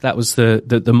That was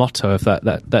the motto of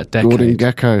that decade. Gordon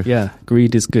Gekko. Yeah,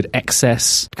 greed is good.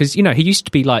 Excess. Because, you know, he used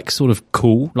to be like sort of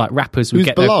cool. Like rappers would Who's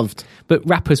get beloved. but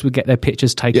rappers would get their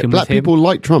pictures taken with Black him. people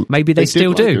like Trump. Maybe they still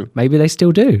like do. him. Maybe they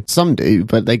still do. Some do,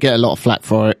 but they get a lot of flack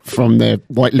for it from their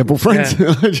white liberal friends.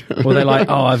 Yeah. Or they're like,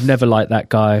 oh, I've never liked that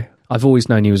guy. I've always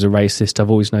known he was a racist.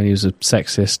 I've always known he was a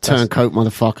sexist. Turncoat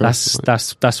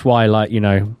motherfucker. That's why, like, you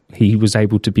know, he was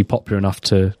able to be popular enough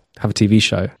to have a TV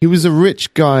show. He was a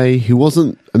rich guy who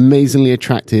wasn't amazingly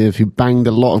attractive, who banged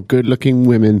a lot of good-looking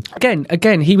women.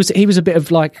 Again, he was a bit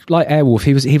of like Airwolf.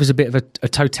 He was a bit of a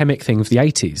totemic thing of the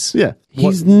 80s. Yeah.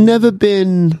 He's never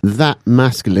been that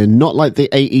masculine, not like the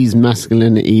 80s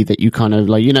masculinity that you kind of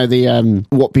like, you know, the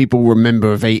what people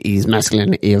remember of 80s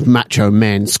masculinity of macho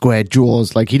men, square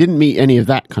jaws. Like, he didn't meet any of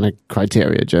that kind of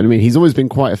criteria. Do you know what I mean? He's always been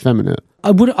quite effeminate.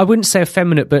 I wouldn't say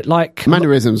effeminate, but like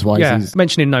mannerisms wise. Yeah,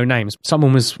 mentioning no names.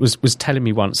 Someone was telling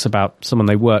me once about someone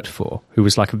they worked for who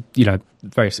was like a, you know,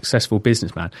 very successful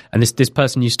businessman, and this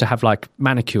person used to have like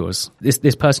manicures.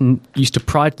 This person used to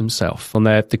pride themselves on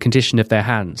the condition of their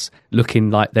hands, looking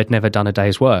like they'd never done a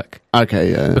day's work.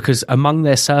 Okay, yeah. Because among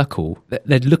their circle,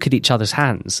 they'd look at each other's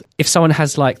hands. If someone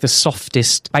has like the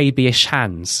softest babyish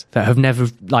hands that have never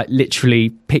like literally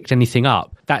picked anything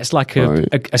up, that's like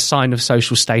a sign of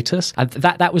social status. And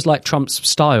that was like Trump's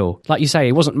style. Like you say,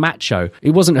 it wasn't macho.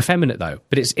 It wasn't effeminate though.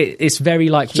 But it's very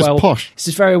like it's just posh. It's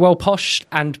just very well posh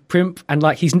and primp, and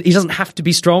like he doesn't have to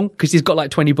be strong because he's got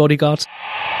like 20 bodyguards.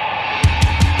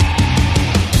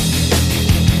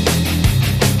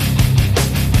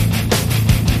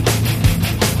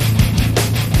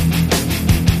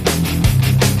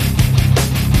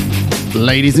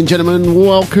 Ladies and gentlemen,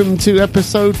 welcome to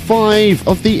episode 5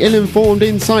 of the Ill-Informed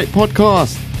Insight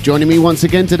podcast. Joining me once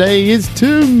again today is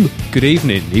Tim. Good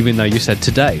evening, even though you said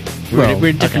today. We're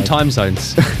in different time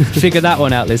zones. Figure that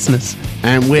one out, listeners.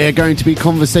 And we're going to be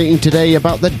conversating today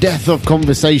about the death of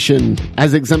conversation,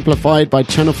 as exemplified by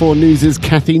Channel 4 News'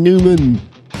 Cathy Newman.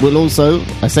 I'll also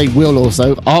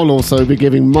be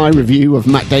giving my review of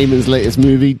Matt Damon's latest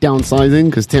movie, Downsizing,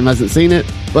 because Tim hasn't seen it.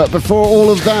 But before all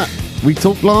of that, we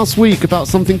talked last week about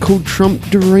something called Trump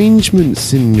derangement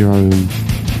syndrome.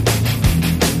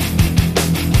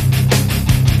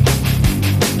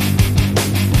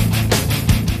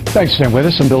 Thanks for staying with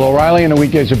us. I'm Bill O'Reilly. In the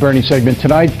Weekdays of Bernie segment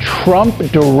tonight, Trump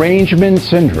derangement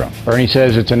syndrome. Bernie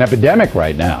says it's an epidemic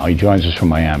right now. He joins us from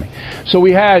Miami. So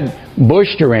we had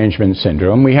Bush derangement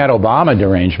syndrome. We had Obama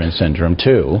derangement syndrome,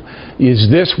 too.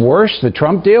 Is this worse, the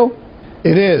Trump deal?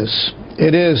 It is.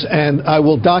 It is, and I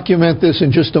will document this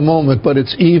in just a moment, but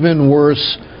it's even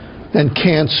worse than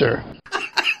cancer.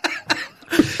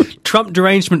 Trump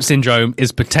derangement syndrome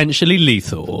is potentially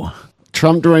lethal.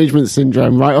 Trump derangement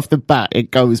syndrome, right off the bat,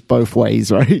 it goes both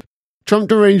ways, right? Trump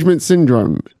derangement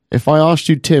syndrome. If I asked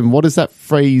you, Tim, what does that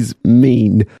phrase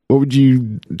mean? What would you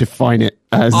define it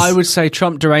as? I would say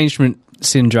Trump derangement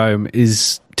syndrome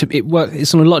is...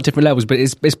 It's on a lot of different levels, but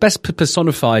it's best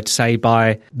personified, say,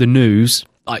 by the news.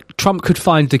 Like, Trump could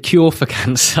find the cure for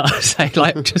cancer, say,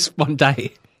 like, just one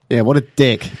day. Yeah, what a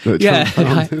dick. Yeah,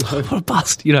 what a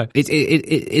bust. You know,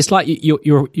 it's like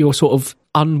you're sort of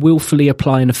unwillfully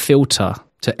applying a filter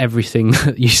to everything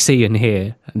that you see and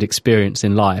hear and experience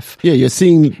in life. Yeah, you're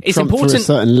seeing it's Trump important, through a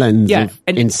certain lens of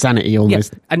insanity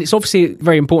almost. Yeah, and it's obviously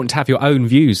very important to have your own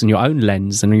views and your own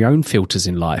lens and your own filters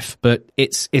in life. But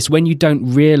it's when you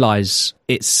don't realise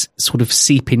it's sort of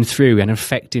seeping through and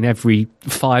affecting every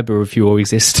fibre of your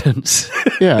existence.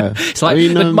 Yeah. It's like,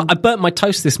 I burnt my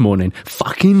toast this morning.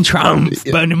 Fucking Trump,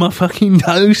 burning my fucking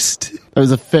toast. That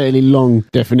was a fairly long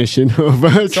definition of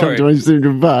Trump derangement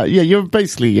syndrome, but yeah, you're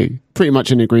basically pretty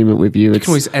much in agreement with you. You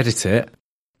can always edit it.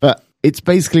 But it's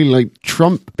basically like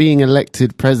Trump being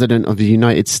elected president of the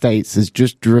United States has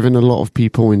just driven a lot of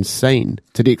people insane,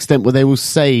 to the extent where they will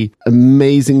say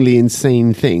amazingly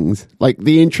insane things. Like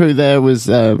the intro there was,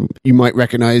 you might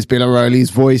recognize Bill O'Reilly's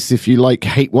voice if you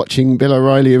hate watching Bill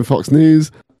O'Reilly and Fox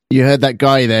News. You heard that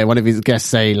guy there, one of his guests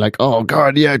say, like, oh,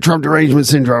 God, yeah, Trump derangement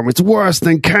syndrome, it's worse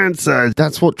than cancer.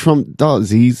 That's what Trump does.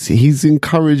 He's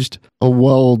encouraged a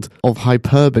world of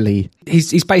hyperbole.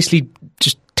 He's basically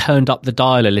just turned up the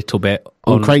dial a little bit.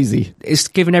 On crazy. It's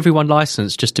given everyone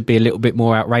license just to be a little bit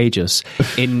more outrageous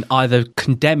in either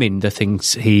condemning the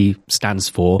things he stands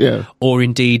for or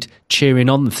indeed cheering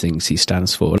on the things he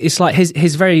stands for. It's like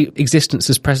his very existence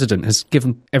as president has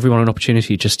given everyone an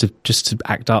opportunity just to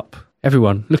act up.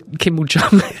 Everyone. Look, Kim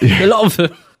Il-jung. A lot of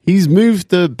them. He's moved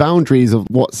the boundaries of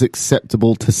what's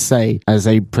acceptable to say as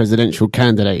a presidential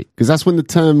candidate. Because that's when the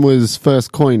term was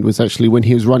first coined, was actually when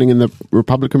he was running in the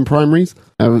Republican primaries.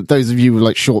 Those of you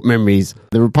with short memories,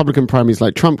 the Republican primaries,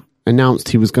 Trump announced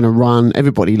he was going to run,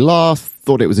 everybody laughed,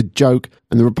 thought it was a joke.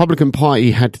 And the Republican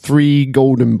Party had 3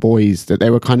 golden boys that they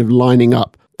were kind of lining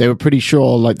up. They were pretty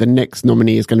sure like the next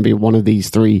nominee is going to be one of these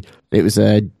 3. It was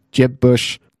Jeb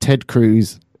Bush, Ted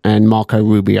Cruz, and Marco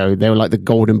Rubio. They were like the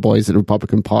golden boys of the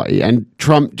Republican Party. And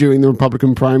Trump, during the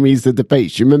Republican primaries, the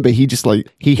debates, you remember he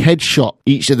headshot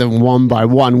each of them one by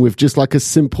one with just like a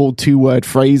simple 2-word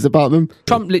phrase about them.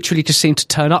 Trump literally just seemed to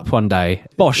turn up one day.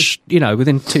 Bosh,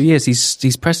 within 2 years,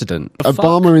 he's president.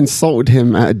 Obama insulted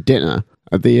him at a dinner,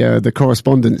 at the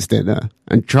correspondence dinner.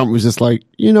 And Trump was just like,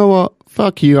 you know what?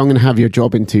 Fuck you, I'm going to have your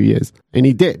job in 2 years. And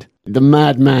he did. The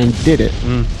madman did it.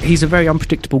 He's a very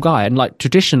unpredictable guy. And like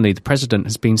traditionally, the president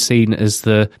has been seen as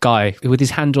the guy with his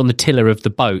hand on the tiller of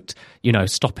the boat,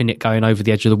 stopping it going over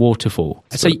the edge of the waterfall.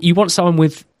 So you want someone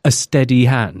with a steady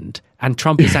hand. And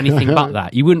Trump is anything but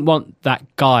that. You wouldn't want that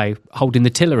guy holding the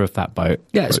tiller of that boat.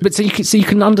 Yes, but so you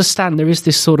can understand there is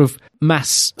this sort of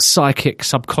mass psychic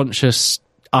subconscious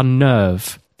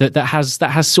unnerve that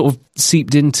has sort of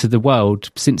seeped into the world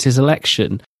since his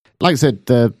election. Like I said,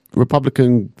 the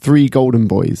Republican 3 golden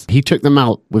boys, he took them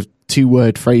out with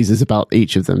 2-word phrases about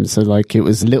each of them. So like it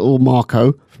was little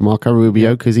Marco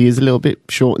Rubio, because he is a little bit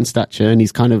short in stature and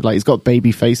he's kind of like, he's got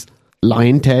baby face.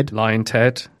 Lion Ted.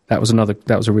 That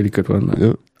was a really good one.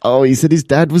 Yeah. Oh, he said his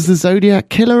dad was the Zodiac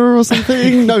killer or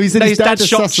something? No, he said his dad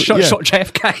shot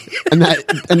JFK. and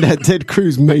that Ted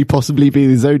Cruz may possibly be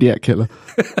the Zodiac killer.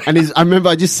 And I remember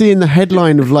I just seeing the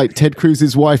headline of like Ted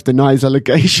Cruz's wife denies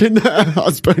allegation that her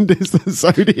husband is the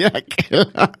Zodiac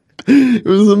killer. It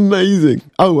was amazing.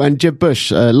 Oh, and Jeb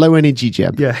Bush, low energy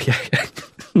Jeb. Yeah.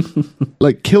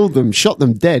 Like killed them, shot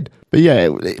them dead. But yeah,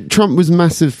 Trump was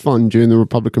massive fun during the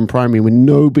Republican primary when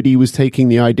nobody was taking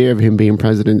the idea of him being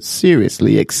president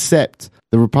seriously, except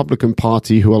the Republican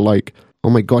Party, who are like, oh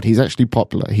my God, he's actually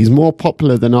popular. He's more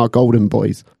popular than our golden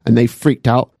boys. And they freaked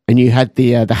out. And you had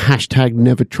the hashtag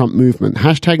Never Trump movement.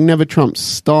 Hashtag Never Trump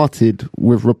started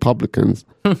with Republicans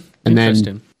and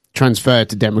then transferred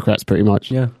to Democrats pretty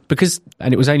much. Yeah,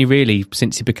 and it was only really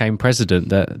since he became president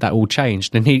that all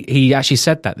changed. And he actually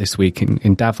said that this week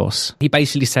in Davos. He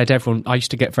basically said, I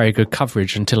used to get very good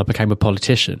coverage until I became a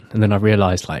politician. And then I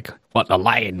realised like what the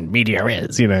lying media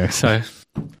is, So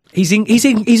he's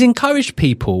encouraged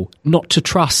people not to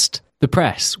trust the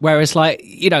press, whereas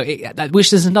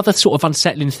which is another sort of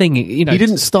unsettling thing. He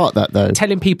didn't start that though.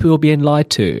 Telling people you're being lied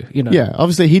to. Yeah,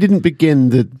 obviously he didn't begin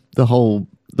the whole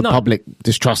public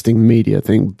distrusting media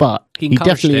thing, but he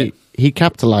definitely he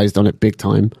capitalized on it big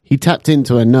time. He tapped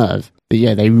into a nerve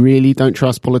that they really don't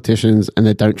trust politicians and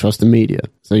they don't trust the media.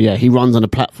 So he runs on a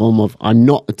platform of, I'm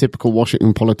not a typical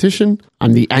Washington politician.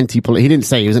 I'm the he didn't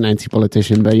say he was an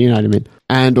anti-politician, but you know what I mean.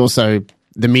 And also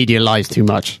the media lies too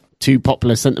much. 2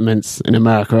 popular sentiments in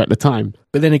America at the time.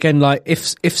 But then again, like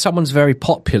if someone's very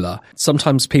popular,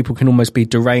 sometimes people can almost be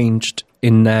deranged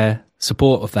in their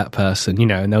support of that person,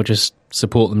 and they'll just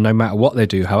support them no matter what they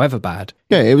do, however bad.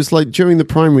 Yeah, it was like during the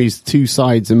primaries, 2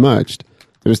 sides emerged.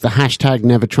 There was the hashtag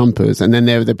Never Trumpers, and then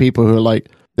there were the people who were like,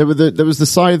 there was the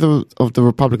side of the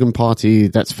Republican Party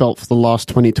that's felt for the last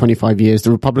 20, 25 years,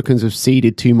 the Republicans have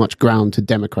ceded too much ground to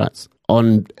Democrats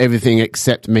on everything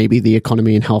except maybe the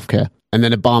economy and healthcare. And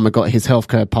then Obama got his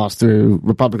healthcare passed through.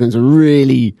 Republicans are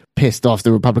really pissed off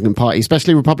the Republican Party,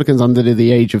 especially Republicans under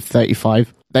the age of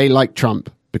 35. They like Trump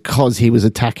because he was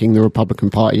attacking the Republican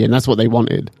Party, and that's what they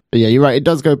wanted. But yeah, you're right, it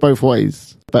does go both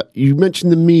ways. But you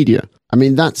mentioned the media. I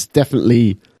mean, that's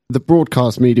definitely the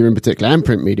broadcast media in particular, and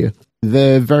print media.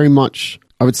 They're very much,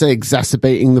 I would say,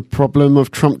 exacerbating the problem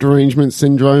of Trump derangement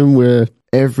syndrome, where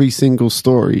every single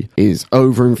story is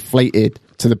overinflated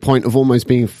to the point of almost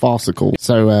being farcical.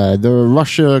 So the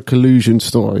Russia collusion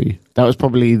story, that was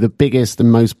probably the biggest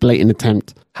and most blatant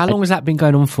attempt. How long has that been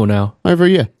going on for now? Over a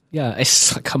year. Yeah,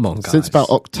 it's come on, guys. Since about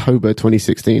October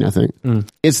 2016, I think.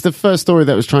 It's the first story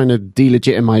that was trying to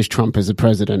delegitimize Trump as a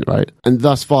president, right? And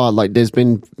thus far, there's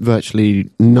been virtually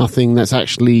nothing that's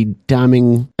actually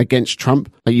damning against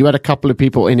Trump. You had a couple of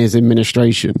people in his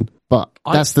administration, but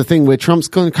that's the thing where Trump's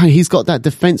he's got that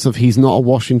defense of he's not a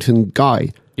Washington guy.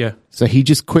 Yeah. So he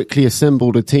just quickly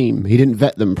assembled a team. He didn't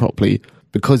vet them properly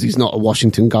because he's not a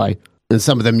Washington guy. And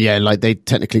some of them, they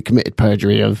technically committed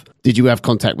perjury of, did you have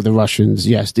contact with the Russians?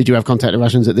 Yes. Did you have contact with the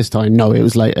Russians at this time? No, it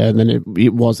was later than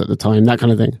it was at the time, that kind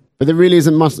of thing. But there really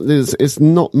isn't much. It's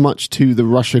not much to the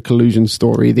Russia collusion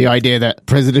story. The idea that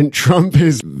President Trump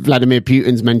is Vladimir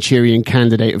Putin's Manchurian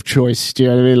candidate of choice. Do you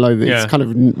know what I mean? Like, it's kind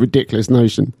of a ridiculous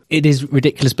notion. It is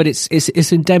ridiculous, but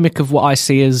it's endemic of what I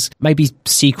see as maybe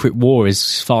secret war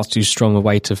is far too strong a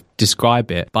way to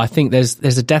describe it. But I think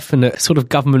there's a definite sort of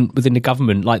government within the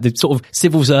government, like the sort of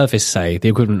civil service, say, the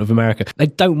equivalent of America. They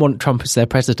don't want Trump as their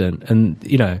president, and,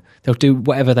 you know, they'll do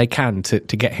whatever they can to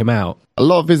get him out. A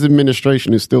lot of his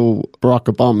administration is still Barack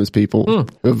Obama's people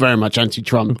who are very much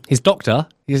anti-Trump. His doctor's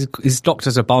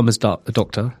Obama's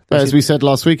doctor. But as we said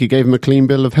last week, he gave him a clean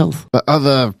bill of health. But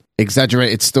other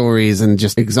exaggerated stories and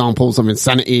just examples of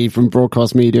insanity from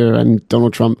broadcast media and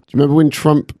Donald Trump. Do you remember when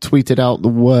Trump tweeted out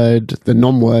the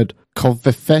non-word,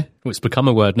 Covfefe? It's become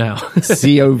a word now.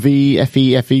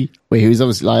 Covfefe. Where he was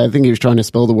obviously, I think he was trying to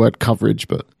spell the word coverage,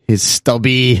 but his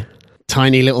stubby,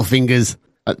 tiny little fingers.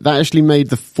 That actually made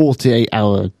the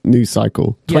 48-hour news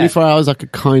cycle. 24 hours I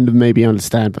could kind of maybe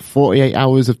understand, but 48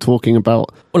 hours of talking about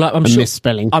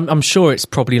misspelling. I'm sure it's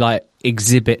probably like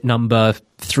exhibit number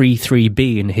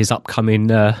 33B in his upcoming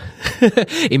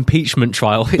impeachment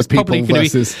trial. It's probably going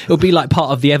to be, it'll be like part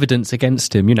of the evidence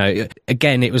against him. You know,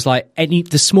 again, it was like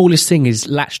the smallest thing is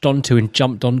latched onto and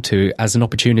jumped onto as an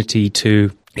opportunity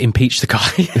to impeach the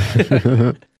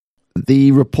guy.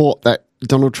 The report that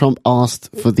Donald Trump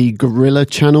asked for the Gorilla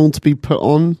channel to be put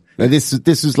on. Now, this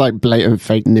was like blatant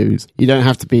fake news. You don't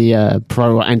have to be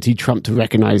pro or anti-Trump to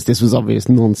recognize this was obvious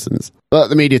nonsense. But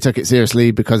the media took it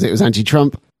seriously because it was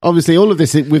anti-Trump. Obviously, all of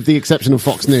this, with the exception of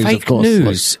Fox News, fake of course.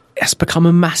 News has become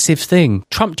a massive thing.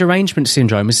 Trump derangement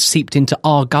syndrome has seeped into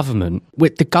our government.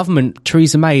 With the government,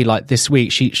 Theresa May, like this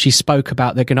week, she spoke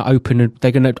about they're going to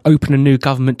open a new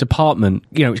government department.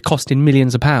 You know, it's costing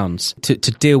millions of pounds to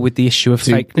deal with the issue of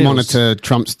fake news. Monitor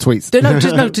Trump's tweets.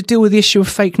 To deal with the issue of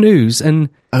fake news and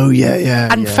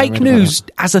fake news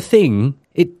as a thing.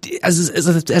 As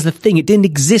a thing, it didn't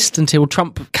exist until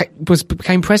Trump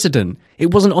became president.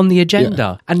 It wasn't on the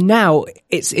agenda, and now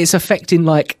it's affecting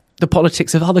like the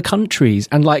politics of other countries,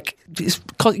 and like you're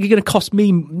going to cost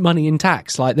me money in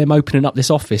tax, like them opening up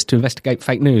this office to investigate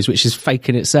fake news, which is fake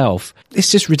in itself. It's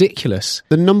just ridiculous.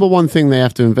 The number one thing they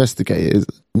have to investigate is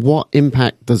what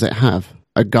impact does it have?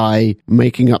 A guy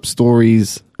making up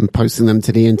stories and posting them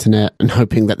to the internet and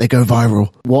hoping that they go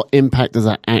viral. What impact does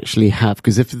that actually have?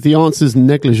 Because if the answer is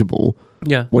negligible,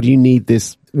 what do you need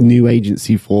this new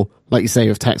agency for? Like you say,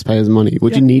 with taxpayers' money,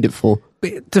 what do you need it for?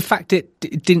 But the fact it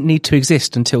didn't need to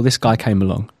exist until this guy came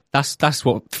along. That's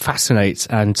what fascinates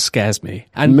and scares me.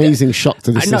 And amazing shock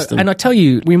to the system. And I tell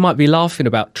you, we might be laughing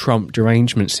about Trump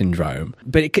derangement syndrome,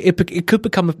 but it could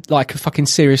become like a fucking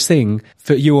serious thing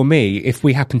for you or me if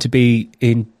we happen to be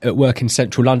at work in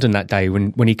central London that day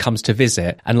when he comes to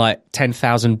visit, and like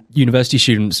 10,000 university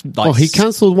students. Like, he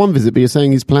cancelled one visit, but you're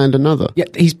saying he's planned another. Yeah,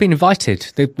 he's been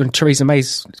invited. When Theresa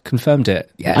May's confirmed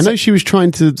it. Yeah, I know she was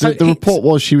trying to. The report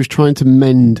was she was trying to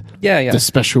mend the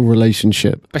special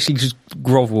relationship, especially just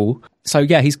grovel. So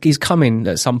yeah, he's coming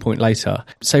at some point later.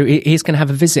 So he's going to have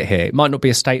a visit here. It might not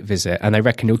be a state visit, and they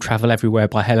reckon he'll travel everywhere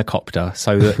by helicopter.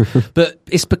 So that, but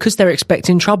it's because they're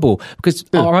expecting trouble. Because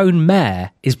our own mayor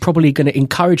is probably going to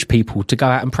encourage people to go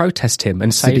out and protest him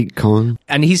and say, Sadiq Khan.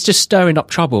 And he's just stirring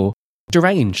up trouble.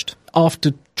 Deranged.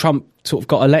 After Trump sort of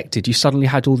got elected, you suddenly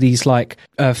had all these like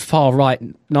far right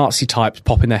Nazi types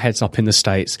popping their heads up in the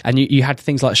States, and you had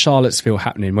things like Charlottesville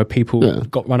happening where people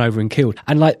got run over and killed,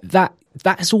 and like that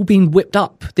has all been whipped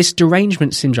up. This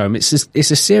derangement syndrome, it's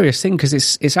a serious thing because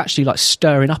it's actually like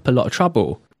stirring up a lot of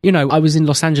trouble. You know, I was in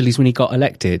Los Angeles when he got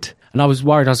elected, and I was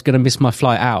worried I was going to miss my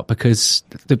flight out because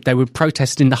they were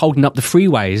protesting, holding up the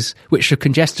freeways, which are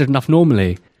congested enough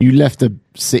normally. You left the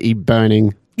city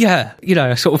burning. Yeah, you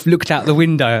know, I sort of looked out the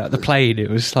window at the plane. It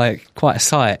was like quite a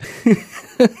sight.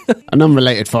 An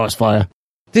unrelated forest fire.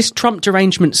 This Trump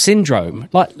derangement syndrome,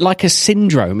 like a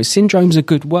syndrome's a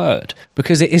good word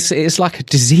because it's like a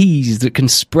disease that can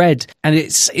spread, and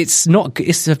it's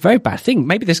a very bad thing.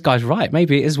 Maybe this guy's right.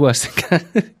 Maybe it is worse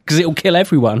because it'll kill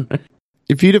everyone.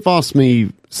 If you'd have asked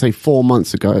me, say 4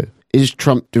 months ago, is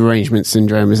Trump derangement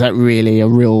syndrome, is that really a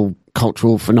real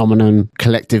cultural phenomenon,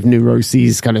 collective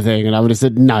neuroses kind of thing? And I would have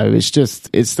said no,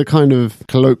 it's the kind of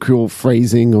colloquial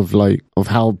phrasing of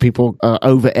how people are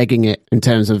over egging it in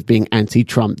terms of being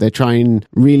anti-Trump. They're trying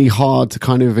really hard to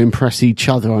kind of impress each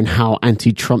other on how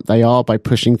anti-Trump they are by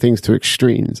pushing things to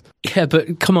extremes. Yeah,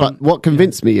 but come on. But what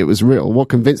convinced me it was real, what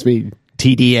convinced me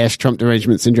TDS, Trump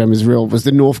derangement syndrome, is real, was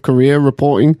the North Korea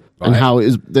reporting and how it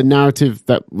was the narrative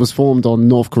that was formed on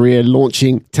North Korea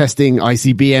launching testing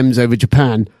ICBMs over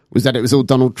Japan was that it was all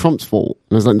Donald Trump's fault.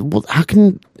 And I was like, well, how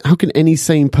can any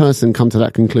sane person come to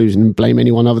that conclusion and blame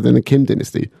anyone other than the Kim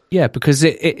dynasty? Yeah, because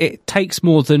it takes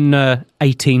more than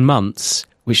 18 months,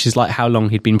 which is like how long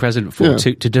he'd been president for,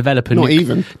 to develop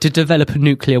a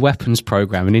nuclear weapons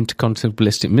program, an intercontinental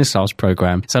ballistic missiles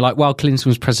program. So like while Clinton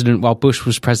was president, while Bush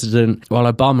was president,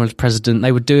 while Obama was president,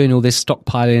 they were doing all this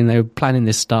stockpiling, they were planning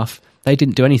this stuff. They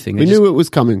didn't do anything. We knew it was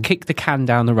coming. Kick the can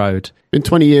down the road. In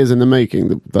 20 years in the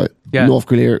making, North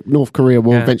Korea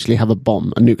will eventually have a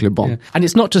nuclear bomb. Yeah. And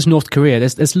it's not just North Korea.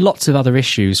 There's lots of other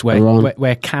issues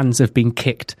where cans have been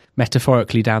kicked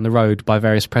metaphorically down the road by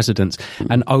various presidents.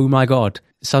 And oh my God,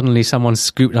 suddenly someone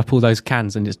scooped up all those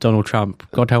cans and it's Donald Trump.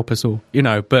 God help us all.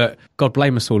 But God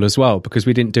blame us all as well, because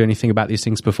we didn't do anything about these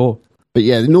things before. But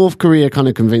yeah, North Korea kind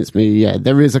of convinced me,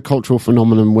 there is a cultural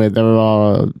phenomenon where there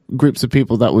are groups of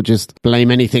people that will just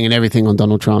blame anything and everything on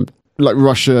Donald Trump. Like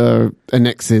Russia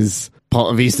annexes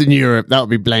part of Eastern Europe, that would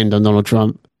be blamed on Donald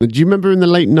Trump. Do you remember in the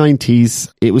late 90s,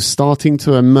 it was starting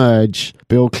to emerge,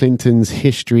 Bill Clinton's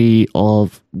history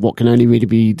of what can only really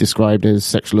be described as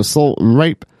sexual assault and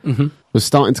rape was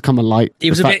starting to come alight. He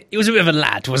was a bit of a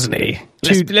lad, wasn't he?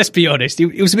 Let's be honest, he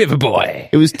was a bit of a boy.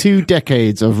 It was 2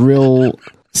 decades of real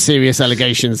serious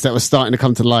allegations that were starting to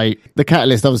come to light. The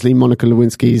catalyst, obviously, Monica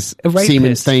Lewinsky's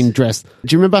semen-stained dress.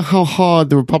 Do you remember how hard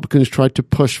the Republicans tried to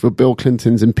push for Bill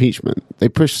Clinton's impeachment? They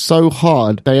pushed so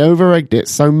hard, they over-egged it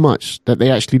so much that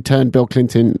they actually turned Bill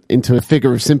Clinton into a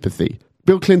figure of sympathy.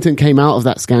 Bill Clinton came out of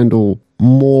that scandal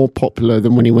more popular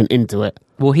than when he went into it.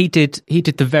 Well, he did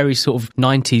the very sort of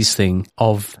 90s thing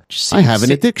of just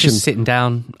addiction. Just sitting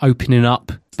down, opening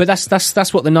up. But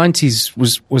that's what the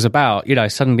 90s was about.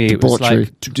 Suddenly it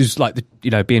was like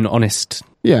being honest.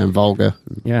 Yeah, and vulgar.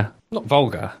 Yeah, not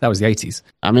vulgar. That was the 80s.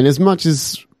 I mean, as much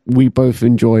as we both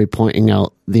enjoy pointing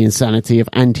out the insanity of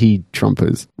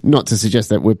anti-Trumpers, not to suggest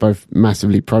that we're both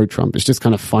massively pro-Trump, it's just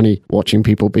kind of funny watching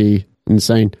people be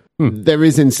insane. There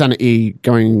is insanity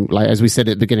going, like, as we said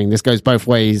at the beginning, this goes both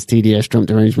ways, TDS, Trump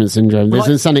derangement syndrome. There's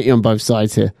insanity on both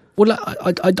sides here. Well,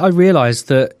 I realise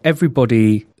that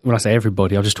everybody, when I say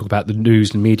everybody, I'll just talk about the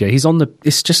news and media.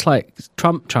 It's just like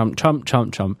Trump.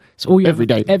 It's all every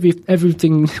day.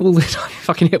 Everything, all the time.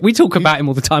 Fucking, we talk about him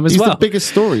all the time as well. He's the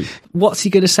biggest story. What's he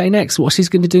going to say next? What's he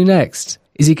going to do next?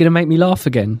 Is he going to make me laugh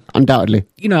again? Undoubtedly.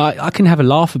 I can have a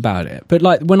laugh about it. But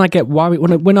like when I get worried,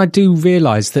 when I do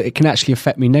realise that it can actually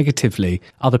affect me negatively,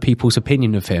 other people's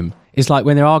opinion of him, it's like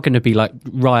when there are going to be like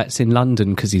riots in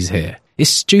London because he's here. It's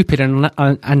stupid and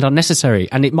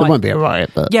unnecessary. And it won't be a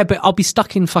riot, but... Yeah, but I'll be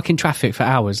stuck in fucking traffic for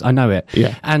hours. I know it.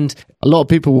 Yeah. And a lot of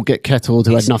people will get kettled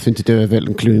who had nothing to do with it,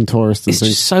 including tourists and things.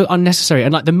 It's just so unnecessary.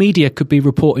 And like the media could be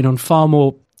reporting on far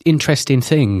more interesting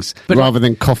things, but rather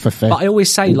than Cough Effect. But I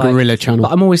always say like Gorilla Channel.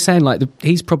 But I'm always saying like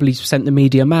he's probably sent the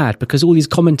media mad because all these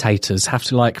commentators have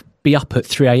to like be up at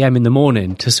 3 a.m. in the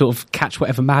morning to sort of catch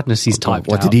whatever madness he's typed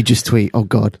what out. Did he just tweet? Oh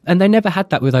God. And they never had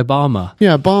that with Obama.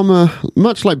 Yeah, Obama,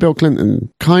 much like Bill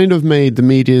Clinton, kind of made the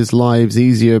media's lives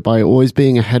easier by always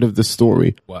being ahead of the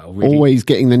story. Well, really? Always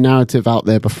getting the narrative out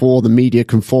there before the media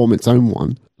can form its own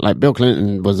one. Like Bill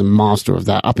Clinton was a master of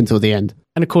that up until the end.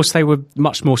 And of course, they were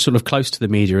much more sort of close to the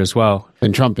media as well.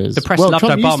 Than Trump is. The press loved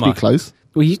Trump Obama. Used to be close.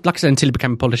 Well, like I said, until he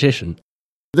became a politician.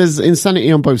 There's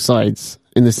insanity on both sides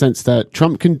in the sense that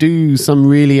Trump can do some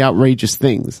really outrageous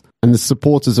things, and the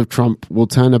supporters of Trump will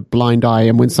turn a blind eye.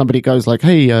 And when somebody goes like,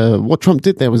 "Hey, what Trump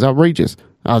did there was outrageous,"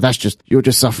 oh, you're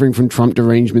just suffering from Trump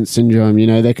derangement syndrome.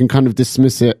 They can kind of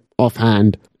dismiss it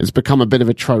offhand. It's become a bit of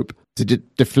a trope to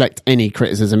deflect any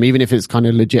criticism, even if it's kind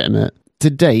of legitimate. To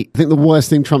date, I think the worst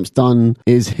thing Trump's done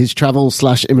is his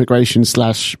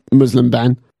travel/immigration/Muslim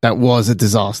ban. That was a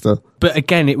disaster. But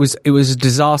again, it was a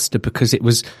disaster because it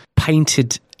was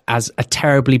painted as a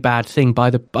terribly bad thing by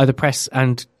the press.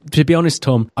 And to be honest,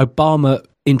 Tom, Obama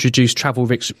introduced travel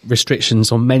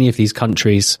restrictions on many of these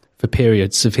countries for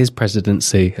periods of his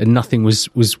presidency, and nothing was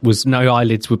no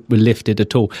eyelids were lifted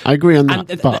at all. I agree on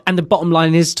that. And the bottom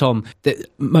line is, Tom, that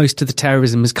most of the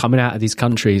terrorism is coming out of these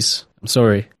countries. I'm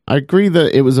sorry. I agree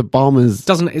that it was Obama's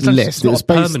list. It was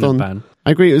based on ban.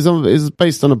 I agree. It was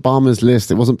based on Obama's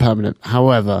list. It wasn't permanent.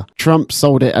 However, Trump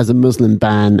sold it as a Muslim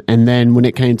ban, and then when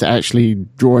it came to actually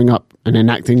drawing up and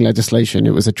enacting legislation,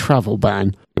 it was a travel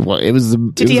ban.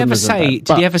 Did he ever say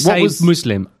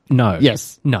Muslim? No.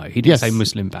 Yes. No, he didn't say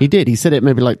Muslim ban. He did. He said it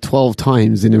maybe like 12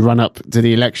 times in the run-up to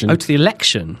the election. Oh, to the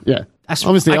election? Yeah.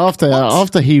 Obviously,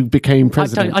 after he became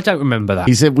president. I don't remember that.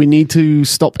 He said, we need to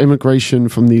stop immigration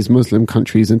from these Muslim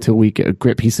countries until we get a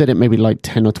grip. He said it maybe like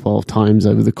 10 or 12 times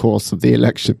over the course of the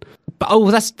election.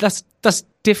 But that's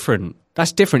different.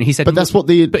 That's different. He said, but that's what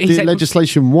the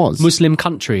legislation was. Muslim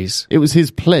countries. It was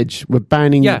his pledge. We're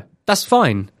banning That's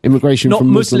fine. Immigration from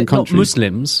Muslim countries. Not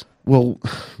Muslims. Well,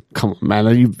 come on,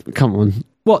 man. Come on.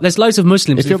 What? There's loads of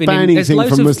Muslims. If you're banning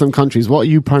things from Muslim countries, what are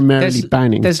you primarily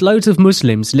banning? There's loads of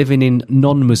Muslims living in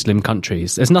non-Muslim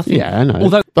countries. There's nothing. Yeah, I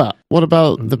know. But what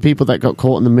about the people that got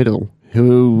caught in the middle,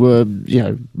 who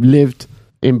lived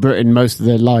in Britain most of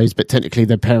their lives, but technically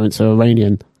their parents are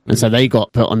Iranian, and so they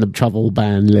got put on the travel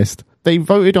ban list? They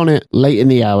voted on it late in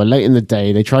the hour, late in the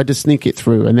day. They tried to sneak it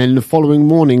through. And then the following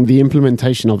morning, the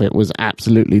implementation of it was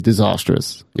absolutely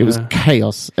disastrous. It was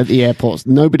chaos at the airports.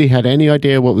 Nobody had any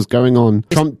idea what was going on.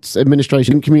 Trump's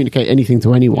administration didn't communicate anything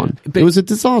to anyone. It was a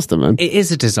disaster, man. It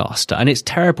is a disaster. And it's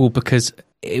terrible because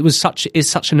it's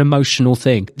such an emotional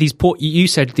thing. You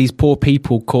said these poor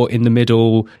people caught in the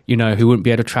middle, who wouldn't be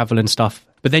able to travel and stuff.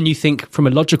 But then you think from a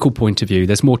logical point of view,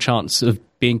 there's more chance of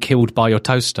being killed by your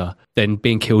toaster than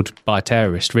being killed by a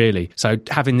terrorist, really. So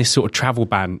having this sort of travel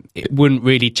ban, it wouldn't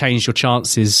really change your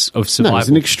chances of survival. No, it's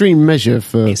an extreme measure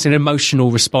for... It's an emotional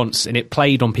response, and it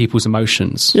played on people's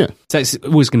emotions. Yeah. So it's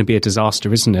always going to be a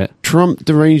disaster, isn't it? Trump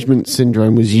derangement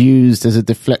syndrome was used as a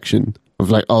deflection of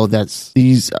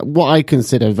what I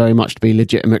consider very much to be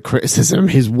legitimate criticism,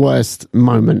 his worst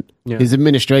moment, his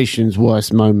administration's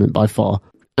worst moment by far.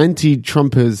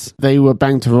 Anti-Trumpers, they were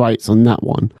banged to rights on that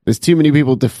one. There's too many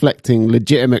people deflecting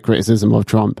legitimate criticism of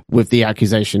Trump with the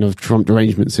accusation of Trump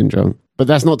derangement syndrome. But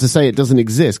that's not to say it doesn't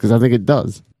exist, because I think it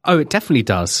does. Oh, it definitely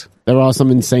does. There are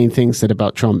some insane things said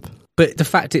about Trump. But the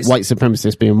fact is... White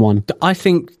supremacists being one. I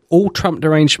think all Trump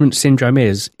derangement syndrome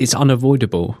is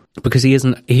unavoidable, because he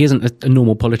isn't a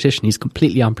normal politician. He's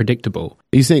completely unpredictable.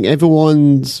 Are you saying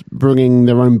everyone's bringing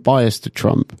their own bias to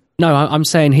Trump? No, I'm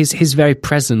saying his very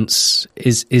presence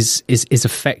is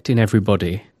affecting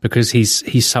everybody because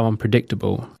he's so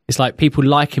unpredictable. It's like people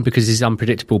like him because he's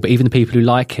unpredictable, but even the people who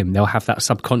like him, they'll have that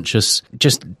subconscious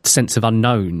just sense of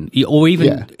unknown, or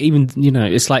even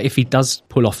it's like if he does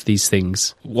pull off these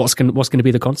things, what's going to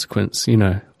be the consequence,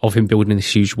 of him building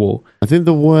this huge wall? I think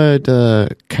the word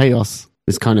chaos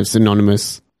is kind of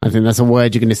synonymous. I think that's a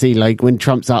word you're going to see, like when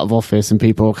Trump's out of office and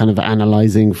people are kind of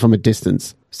analysing from a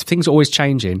distance. Things are always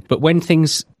changing, but when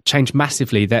things change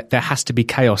massively, there has to be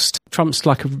chaos. Trump's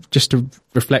like just a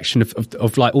reflection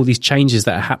of like all these changes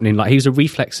that are happening. Like he was a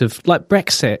reflex of like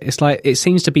Brexit. It's like it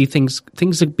seems to be things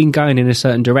have been going in a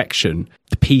certain direction.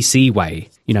 The PC way,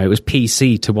 it was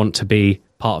PC to want to be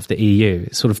part of the EU.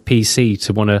 It's sort of PC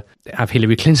to want to have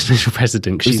Hillary Clinton as your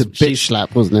president. It was a bitch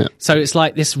slap, wasn't it? So it's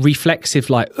like this reflexive,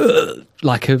 like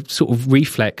a sort of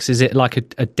reflex. Is it like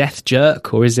a death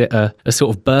jerk, or is it a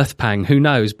sort of birth pang? Who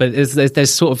knows? But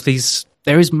there's sort of these...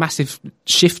 There is massive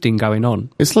shifting going on.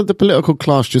 It's like the political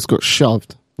class just got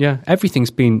shoved. Yeah,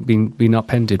 everything's been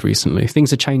upended recently.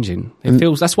 Things are changing.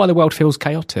 That's why the world feels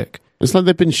chaotic. It's like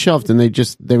they've been shoved and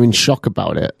they're in shock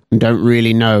about it and don't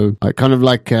really know. Like kind of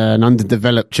like an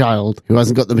underdeveloped child who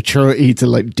hasn't got the maturity to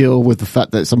like deal with the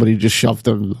fact that somebody just shoved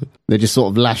them. They're just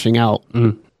sort of lashing out.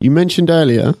 Mm. You mentioned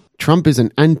earlier, Trump is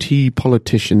an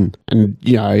anti-politician, and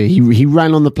he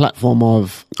ran on the platform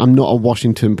of, I'm not a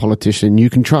Washington politician. You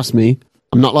can trust me.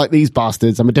 I'm not like these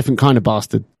bastards. I'm a different kind of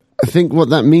bastard. I think what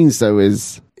that means, though,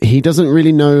 is he doesn't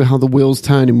really know how the wheels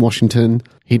turn in Washington.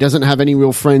 He doesn't have any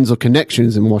real friends or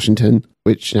connections in Washington,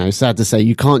 which, is sad to say.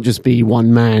 You can't just be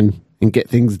one man and get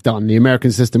things done. The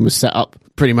American system was set up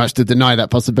pretty much to deny that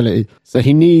possibility. So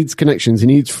he needs connections, he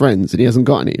needs friends, and he hasn't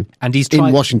got any. And he's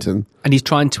in Washington. And he's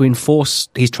trying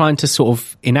to sort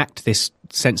of enact this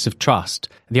sense of trust.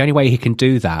 The only way he can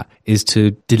do that is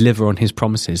to deliver on his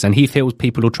promises. And he feels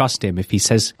people will trust him if he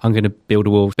says, I'm going to build a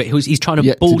wall. But he's trying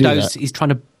to bulldoze. He's trying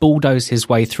to bulldoze his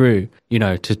way through,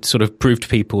 to sort of prove to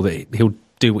people that he'll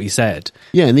do what he said.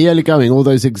 Yeah, in the early going, all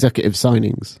those executive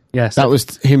signings. Yes. That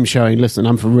was him showing, listen,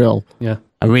 I'm for real. Yeah.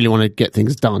 I really want to get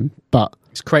things done. But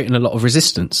it's creating a lot of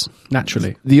resistance,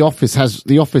 naturally. The office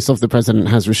of the president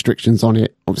has restrictions on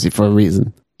it, obviously for a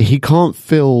reason. He can't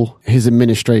fill his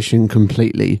administration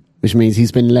completely, which means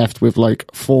he's been left with like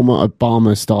former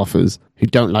Obama staffers who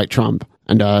don't like Trump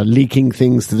and are leaking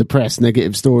things to the press,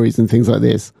 negative stories and things like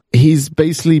this.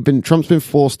 Trump's been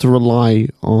forced to rely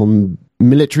on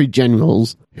military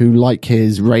generals who like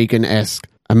his Reagan-esque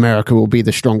America will be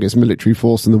the strongest military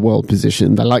force in the world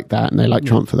position. They like that, and they like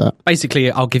Trump for that.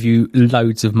 Basically, I'll give you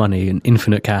loads of money and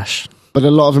infinite cash. But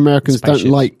a lot of Americans don't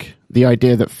like the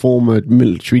idea that former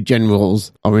military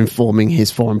generals are informing his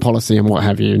foreign policy and what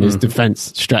have you, and his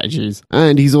defense strategies.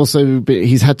 And he's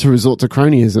had to resort to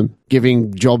cronyism,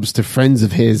 giving jobs to friends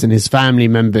of his and his family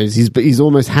members. He's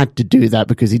almost had to do that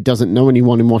because he doesn't know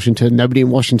anyone in Washington. Nobody in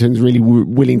Washington is really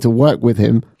willing to work with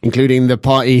him. including the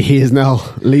party he is now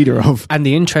leader of. And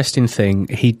the interesting thing,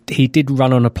 he did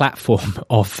run on a platform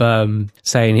of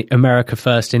saying America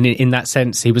first, and in that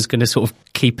sense, he was going to sort of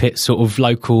keep it sort of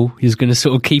local. He was going to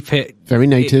sort of keep it very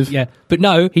native. Yeah, but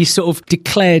no, he sort of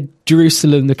declared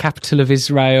Jerusalem the capital of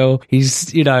Israel.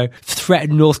 He's, you know,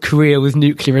 threatened North Korea with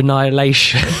nuclear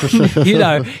annihilation. You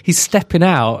know, he's stepping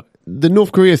out. The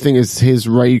North Korea thing is his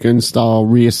Reagan-style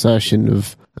reassertion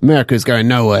of America's going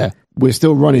nowhere. We're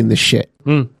still running the shit.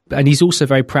 And he's also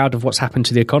very proud of what's happened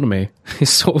to the economy.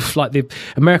 It's sort of like the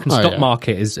American stock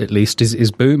market is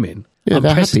booming. Yeah,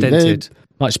 unprecedented.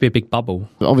 Might just be a big bubble.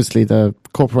 Obviously, the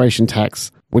corporation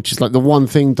tax, which is like the one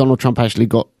thing Donald Trump actually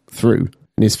got through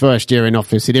in his first year in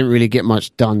office. He didn't really get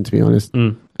much done, to be honest.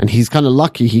 And he's kind of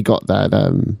lucky he got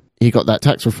that. He got that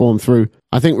tax reform through.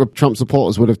 I think Trump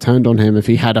supporters would have turned on him if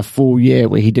he had a full year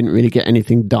where he didn't really get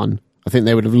anything done. I think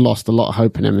they would have lost a lot of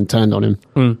hope in him and turned on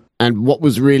him. And what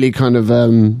was really kind of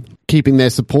keeping their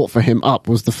support for him up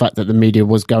was the fact that the media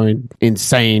was going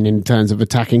insane in terms of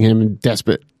attacking him and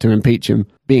desperate to impeach him,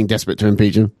 being desperate to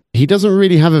impeach him. He doesn't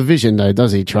really have a vision, though,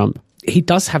 does he, Trump? He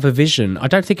does have a vision. I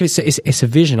don't think it's a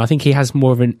vision. I think he has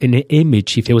more of an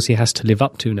image he feels he has to live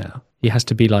up to now. He has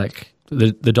to be like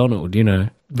the Donald, you know,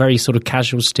 very sort of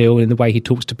casual still in the way he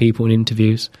talks to people in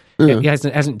interviews. Yeah. He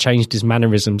hasn't changed his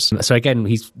mannerisms. So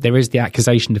again, there is the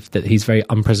accusation that he's very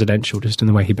unpresidential just in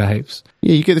the way he behaves.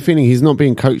 Yeah, you get the feeling he's not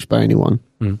being coached by anyone.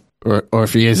 Or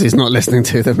if he is, he's not listening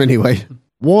to them anyway.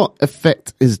 What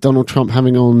effect is Donald Trump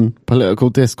having on political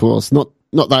discourse? Not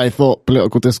that I thought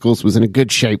political discourse was in a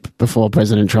good shape before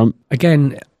President Trump.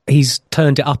 Again, he's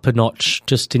turned it up a notch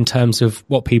just in terms of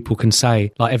what people can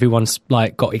say. Like everyone's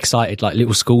like got excited, like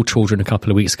little school children a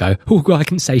couple of weeks ago. Oh, I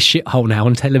can say shithole now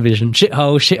on television.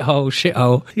 Shithole, shithole,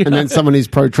 shithole. And then someone who's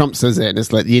pro-Trump says it, and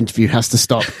it's like the interview has to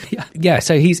stop. Yeah.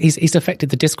 So he's affected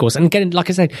the discourse. And again, like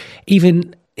I said,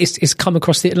 even it's come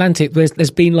across the Atlantic. There's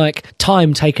been like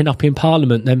time taken up in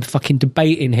Parliament, them fucking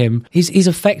debating him. He's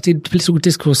affected political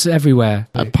discourse everywhere.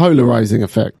 A polarizing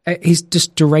effect. He's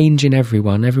just deranging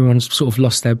everyone. Everyone's sort of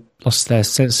lost their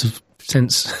sense.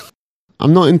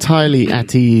 I'm not entirely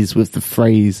at ease with the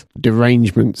phrase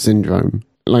derangement syndrome.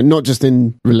 Like, not just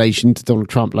in relation to Donald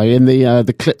Trump. Like, in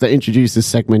the clip that introduced this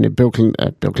segment, Bill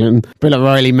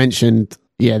O'Reilly mentioned,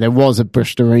 there was a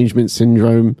Bush derangement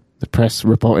syndrome. The press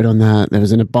reported on that. There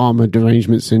was an Obama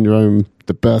derangement syndrome,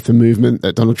 the birther movement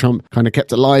that Donald Trump kind of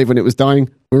kept alive when it was dying.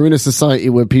 We're in a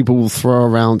society where people will throw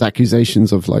around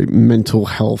accusations of like mental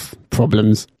health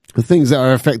problems, the things that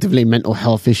are effectively mental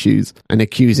health issues, and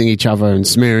accusing each other and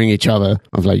smearing each other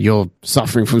of like, you're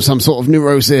suffering from some sort of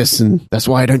neurosis and that's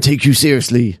why I don't take you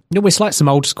seriously. No, it's like some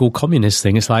old school communist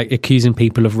thing. It's like accusing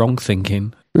people of wrong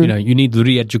thinking. You know, you need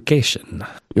re-education.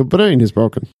 Your brain is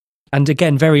broken. And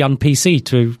again, very un-PC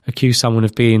to accuse someone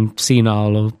of being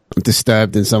senile or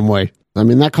disturbed in some way. I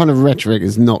mean, that kind of rhetoric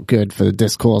is not good for the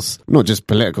discourse, not just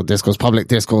political discourse, public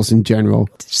discourse in general.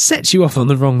 It sets you off on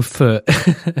the wrong foot,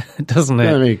 doesn't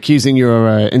it? I mean, accusing your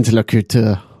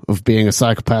interlocutor of being a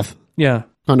psychopath. Yeah.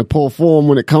 Kind of poor form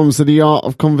when it comes to the art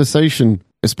of conversation,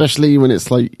 especially when it's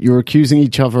like you're accusing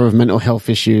each other of mental health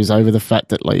issues over the fact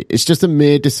that like it's just a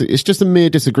mere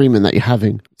disagreement that you're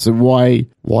having. So why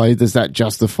does that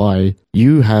justify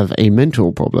you have a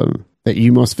mental problem that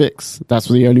you must fix? That's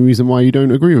the only reason why you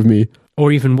don't agree with me.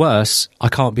 Or even worse, I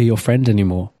can't be your friend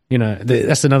anymore. You know,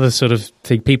 that's another sort of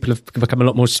thing. People have become a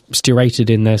lot more serrated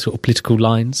in their sort of political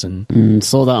lines. And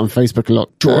saw that on Facebook a lot.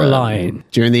 Draw a line.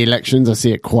 During the elections, I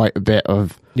see it quite a bit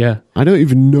of, I don't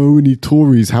even know any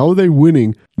Tories. How are they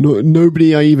winning?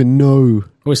 Nobody I even know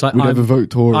well, it's like would ever vote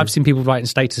Tory. I've seen people writing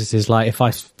statuses like, if I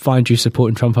find you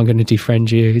supporting Trump, I'm going to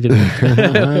defriend you.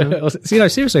 You know,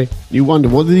 seriously. You wonder,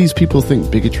 what do these people think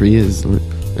bigotry is?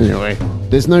 Anyway,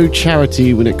 there's no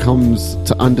charity when it comes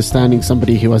to understanding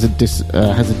somebody who has a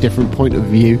different point of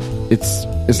view.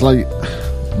 It's like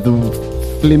the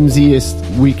flimsiest,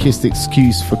 weakest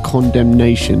excuse for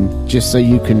condemnation, just so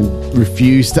you can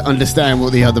refuse to understand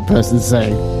what the other person's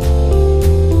saying.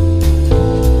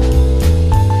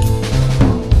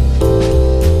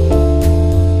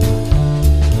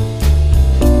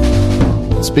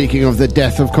 Speaking of the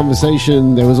death of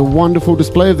conversation, there was a wonderful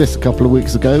display of this a couple of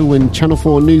weeks ago when Channel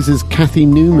 4 News' Cathy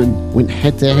Newman went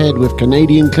head-to-head with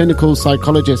Canadian clinical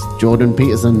psychologist Jordan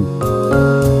Peterson.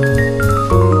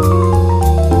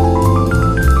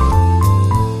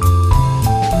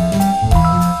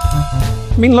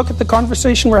 I mean, look at the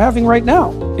conversation we're having right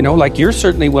now. You know, like, you're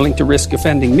certainly willing to risk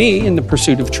offending me in the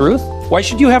pursuit of truth. Why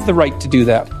should you have the right to do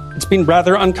that? It's been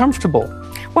rather uncomfortable.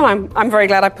 Well, I'm very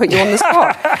glad I put you on the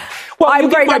spot.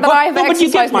 Well, but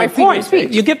you get my point.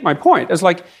 You get my point. It's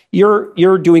like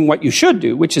you're doing what you should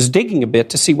do, which is digging a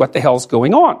bit to see what the hell's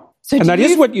going on. And that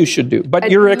is what you should do.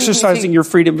 But you're exercising your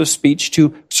freedom of speech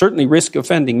to certainly risk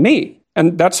offending me.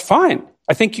 And that's fine.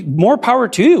 I think more power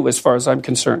to you as far as I'm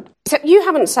concerned. So you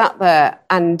haven't sat there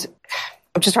and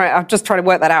I'm just trying to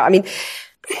work that out. I mean,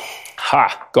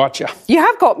 gotcha. You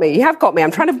have got me.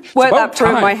 I'm trying to work that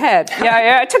through in my head.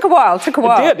 Yeah. It took a while.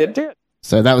 It did.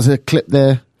 So that was a clip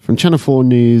there from Channel 4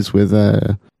 News with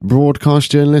a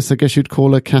broadcast journalist, I guess you'd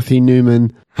call her, Cathy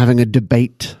Newman, having a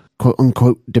debate, quote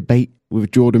unquote debate,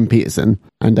 with Jordan Peterson.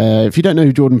 And if you don't know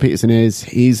who Jordan Peterson is,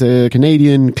 he's a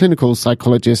Canadian clinical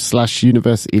psychologist /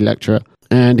 university lecturer.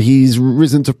 And he's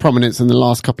risen to prominence in the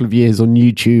last couple of years on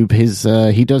YouTube.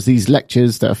 He does these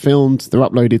lectures that are filmed, they're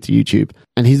uploaded to YouTube.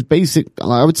 And his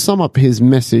I would sum up his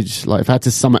message, like if I had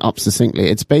to sum it up succinctly,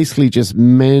 it's basically just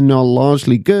men are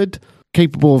largely good,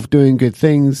 capable of doing good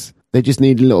things. They just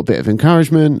need a little bit of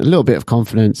encouragement, a little bit of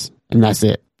confidence, and that's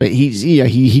it. But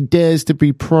he dares to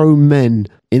be pro-men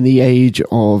in the age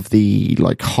of the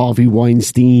like Harvey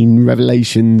Weinstein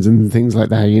revelations and things like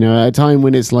that. You know, at a time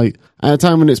when it's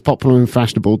popular and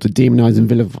fashionable to demonize and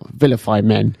vilify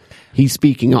men, he's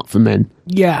speaking up for men.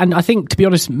 Yeah, and I think, to be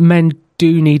honest, men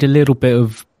do need a little bit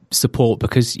of support,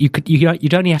 because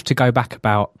you'd only have to go back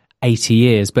about 80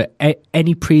 years, but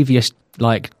any previous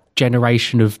like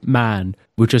generation of man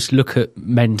will just look at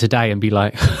men today and be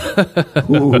like,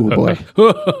 "Ooh, boy,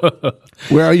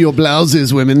 where are your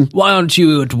blouses, women? Why aren't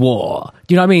you at war?"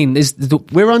 Do you know what I mean?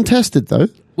 We're untested, though.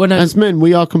 Well, no, as men,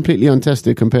 we are completely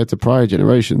untested compared to prior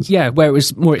generations. Yeah, where it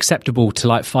was more acceptable to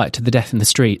like fight to the death in the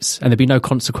streets and there'd be no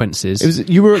consequences.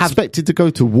 You were expected to go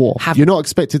to war. You're not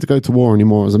expected to go to war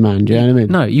anymore as a man. Do you know what I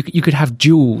mean? No, you could have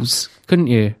duels, couldn't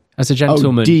you? As a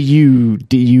gentleman.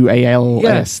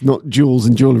 DUALS, not jewels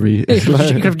and jewellery. You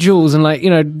could have jewels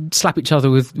and slap each other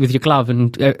with your glove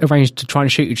and arrange to try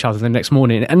and shoot each other the next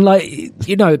morning. And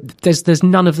there's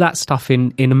none of that stuff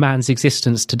in a man's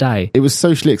existence today. It was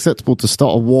socially acceptable to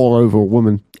start a war over a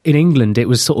woman. In England, it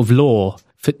was sort of law.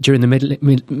 During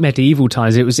the medieval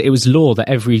times, it was law that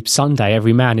every Sunday,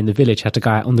 every man in the village had to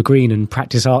go out on the green and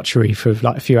practice archery for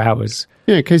like a few hours.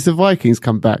 Yeah, in case the Vikings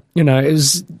come back. You know,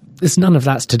 there's none of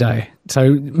that's today.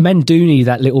 So men do need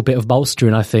that little bit of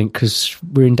bolstering, I think, because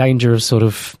we're in danger of sort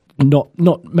of not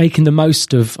making the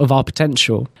most of our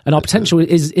potential. And our potential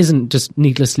isn't just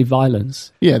needlessly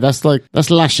violence. Yeah, that's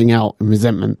lashing out and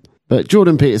resentment. But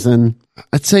Jordan Peterson,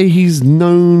 I'd say he's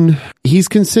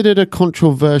considered a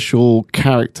controversial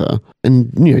character.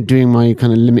 And, you know, doing my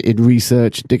kind of limited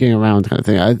research, digging around kind of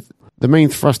thing, the main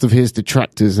thrust of his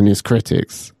detractors and his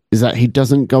critics is that he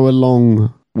doesn't go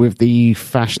along with the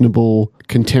fashionable,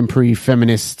 contemporary,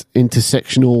 feminist,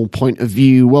 intersectional point of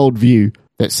view, worldview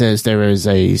that says there is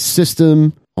a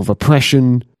system of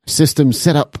oppression, system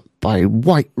set up by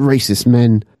white racist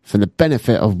men for the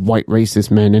benefit of white racist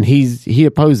men. And he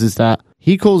opposes that.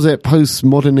 He calls it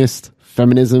postmodernist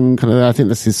feminism. Kind of, I think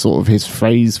that's his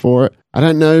phrase for it. I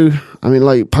don't know. I mean,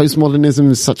 like, postmodernism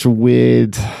is such a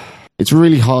weird... It's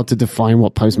really hard to define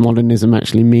what postmodernism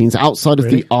actually means outside of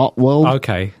the art world.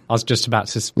 Okay, I was just about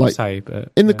to say,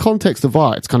 but in the context of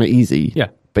art, it's kind of easy. Yeah,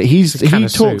 but he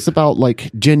talks about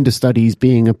like gender studies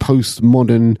being a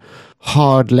postmodern,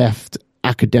 hard left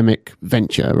academic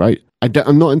venture, right?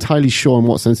 I'm not entirely sure in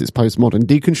what sense it's postmodern.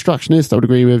 Deconstructionist, I would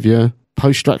agree with. Yeah,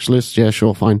 post-structuralist, yeah,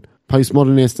 sure, fine.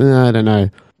 Postmodernist, I don't know,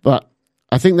 but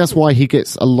I think that's why he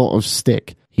gets a lot of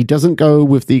stick. He doesn't go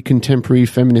with the contemporary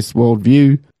feminist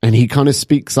worldview, and he kind of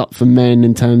speaks up for men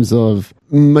in terms of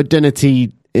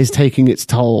modernity is taking its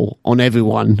toll on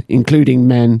everyone, including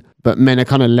men, but men are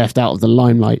kind of left out of the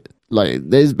limelight. Like,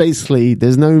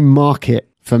 there's no market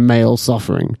for male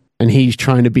suffering, and he's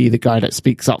trying to be the guy that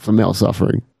speaks up for male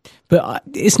suffering. But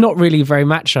it's not really very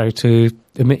macho to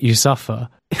admit you suffer.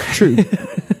 True.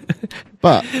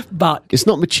 But it's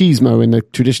not machismo in the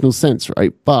traditional sense,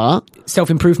 right? But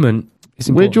self-improvement.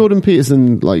 Where Jordan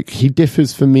Peterson, like, he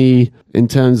differs for me in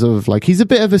terms of, like, he's a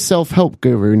bit of a self-help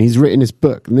guru, and he's written his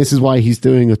book, and this is why he's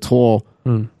doing a tour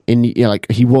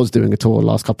he was doing a tour the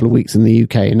last couple of weeks in the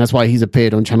UK, and that's why he's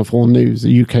appeared on Channel 4 News,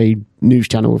 the UK news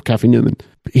channel with Cathy Newman.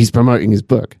 He's promoting his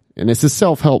book, and it's a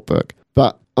self-help book,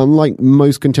 but unlike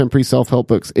most contemporary self-help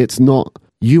books, it's not,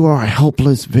 you are a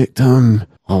helpless victim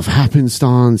of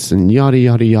happenstance and yada,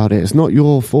 yada, yada. It's not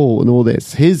your fault and all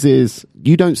this. His is,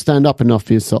 you don't stand up enough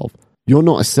for yourself. You're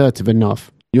not assertive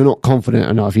enough. You're not confident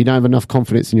enough. You don't have enough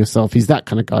confidence in yourself. He's that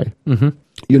kind of guy. Mm-hmm.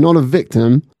 You're not a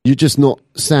victim. You're just not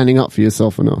standing up for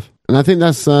yourself enough. And I think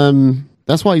that's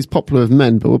why he's popular with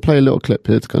men. But we'll play a little clip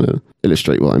here to kind of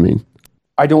illustrate what I mean.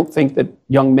 I don't think that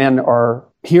young men are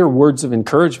hear words of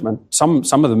encouragement. Some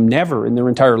of them never in their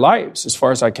entire lives, as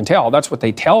far as I can tell. That's what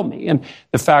they tell me. And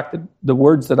the fact that the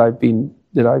words that I've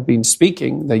been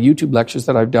speaking, the YouTube lectures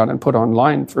that I've done and put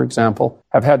online, for example,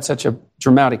 have had such a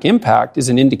dramatic impact is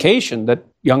an indication that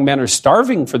young men are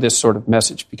starving for this sort of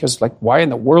message, because why in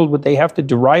the world would they have to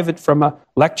derive it from a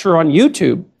lecture on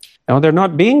YouTube? Now, they're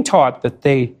not being taught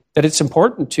that it's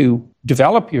important to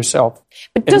develop yourself.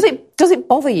 But does it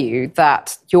bother you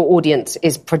that your audience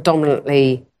is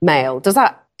predominantly male?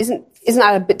 Isn't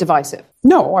that a bit divisive?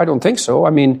 No, I don't think so. I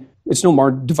mean, it's no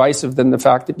more divisive than the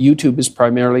fact that YouTube is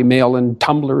primarily male and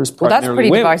Tumblr is primarily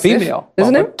female.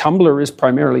 Isn't it? Tumblr is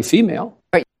primarily female.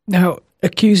 Right. Now,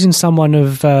 accusing someone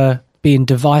of being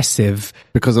divisive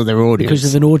because of their audience,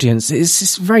 because of an audience,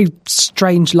 it's a very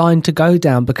strange line to go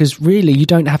down, because really you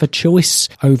don't have a choice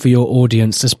over your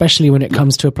audience, especially when it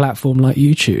comes to a platform like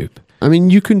YouTube. I mean,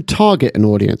 you can target an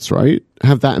audience, right?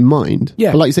 Have that in mind.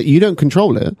 Yeah. But like you said, you don't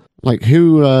control it. Like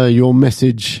who your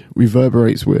message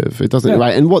reverberates with. It doesn't,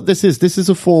 right? And what this is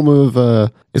a form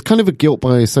of, it's kind of a guilt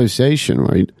by association,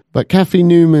 right? But Cathy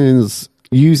Newman's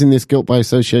using this guilt by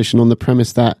association on the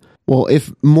premise that, well,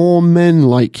 if more men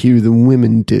like you than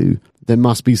women do, there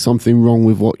must be something wrong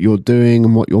with what you're doing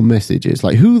and what your message is.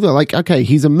 Okay,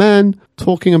 he's a man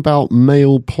talking about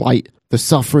male plight, the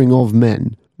suffering of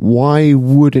men. Why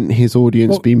wouldn't his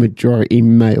audience be majority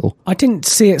male? I didn't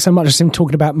see it so much as him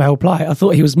talking about male plight. I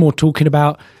thought he was more talking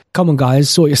about, come on guys,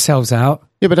 sort yourselves out.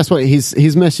 Yeah, but that's what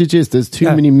his message is. There's too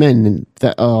many men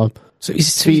that are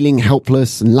feeling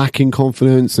helpless and lacking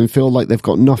confidence and feel like they've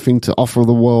got nothing to offer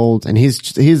the world. And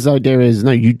his idea is,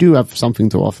 no, you do have something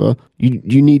to offer.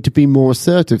 You need to be more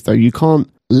assertive, though. You can't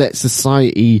let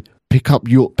society pick up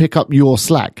your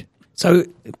slack. So,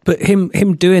 but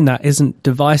him doing that isn't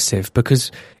divisive,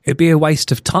 because it'd be a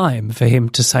waste of time for him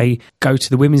to say, go to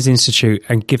the Women's Institute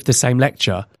and give the same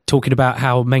lecture talking about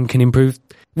how men can improve.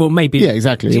 Well, maybe. Yeah,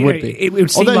 exactly. It would be. It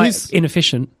would seem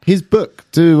inefficient. His book,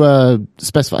 to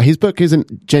specify, his book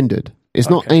isn't gendered. It's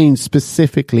not aimed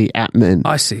specifically at men.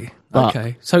 I see.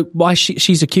 Okay. So why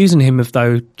she's accusing him of,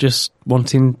 though, just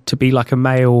wanting to be like a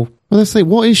male? Well, let's say,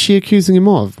 what is she accusing him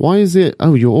of? Why is it,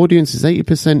 your audience is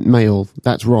 80% male.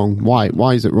 That's wrong. Why?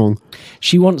 Why is it wrong?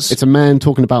 It's a man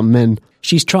talking about men.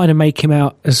 She's trying to make him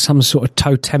out as some sort of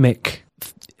totemic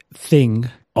thing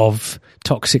of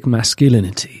toxic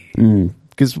masculinity.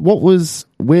 Because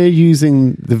we're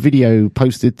using the video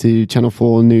posted to Channel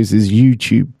 4 News'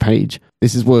 YouTube page.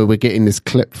 This is where we're getting this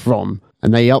clip from.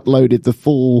 And they uploaded the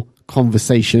full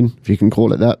conversation, if you can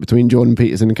call it that, between Jordan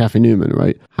Peterson and Cathy Newman,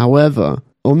 right? However,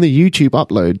 on the YouTube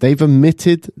upload, they've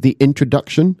omitted the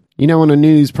introduction. You know, on a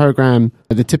news program,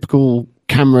 the typical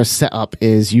camera setup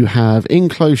is you have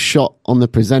in-close shot on the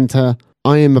presenter.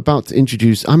 I'm about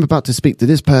to speak to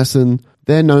this person.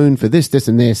 They're known for this, this,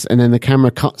 and this. And then the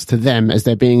camera cuts to them as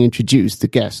they're being introduced, the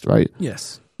guest, right?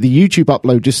 Yes. The YouTube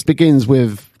upload just begins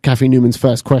with Cathy Newman's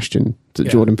first question to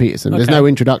Jordan Peterson. There's no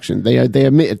introduction. They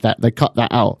omitted that. They cut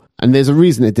that out. And there's a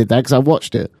reason they did that, because I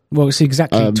watched it. Well, it's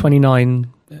exactly 29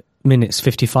 minutes,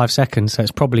 55 seconds, so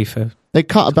it's probably for... They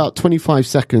cut about 25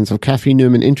 seconds of Cathy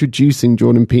Newman introducing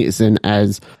Jordan Peterson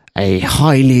as a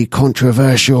highly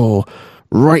controversial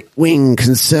right-wing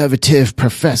conservative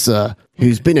professor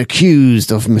who's been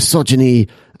accused of misogyny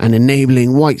and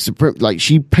enabling white supremacy. Like,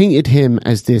 she painted him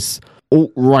as this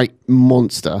alt-right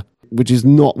monster, which is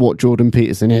not what Jordan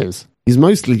Peterson is. He's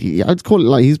mostly, I'd call it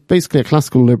like, he's basically a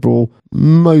classical liberal,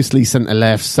 mostly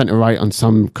centre-left, centre-right on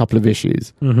some couple of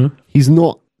issues. Mm-hmm. He's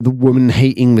not the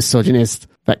woman-hating misogynist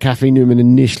that Cathy Newman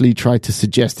initially tried to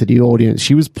suggest to the audience.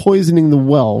 She was poisoning the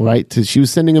well, right? She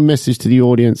was sending a message to the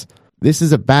audience. This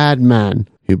is a bad man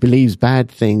who believes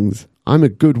bad things. I'm a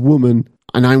good woman,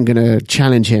 and I'm going to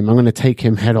challenge him. I'm going to take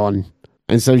him head on.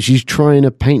 And so she's trying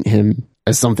to paint him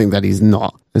as something that he's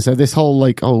not. And so this whole,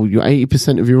 like, your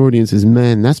 80% of your audience is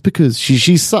men, that's because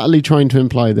she's subtly trying to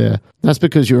imply there, that's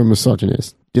because you're a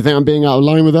misogynist. Do you think I'm being out of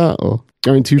line with that, or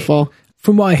going too far?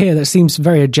 From what I hear, that seems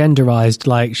very agenderized.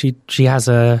 Like,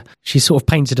 she's sort of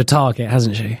painted a target,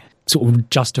 hasn't she? Sort of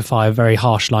justify a very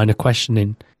harsh line of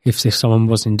questioning if someone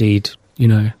was indeed,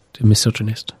 a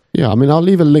misogynist. Yeah, I mean, I'll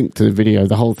leave a link to the video,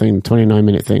 the whole thing,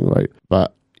 29-minute thing, right?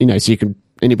 But, so you can,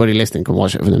 anybody listening can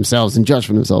watch it for themselves and judge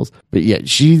for themselves. But yeah,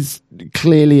 she's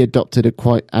clearly adopted a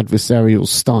quite adversarial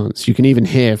stance. You can even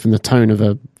hear from the tone of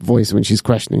her voice when she's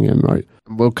questioning him, right?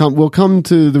 We'll come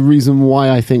to the reason why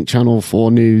I think Channel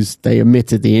 4 News, they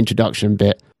omitted the introduction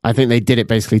bit. I think they did it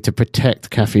basically to protect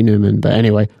Cathy Newman. But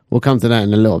anyway, we'll come to that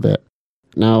in a little bit.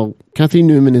 Now, Cathy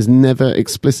Newman has never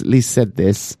explicitly said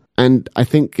this, and I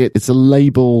think it's a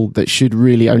label that should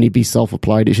really only be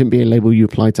self-applied. It shouldn't be a label you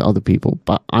apply to other people.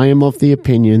 But I am of the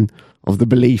opinion of the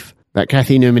belief that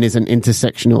Cathy Newman is an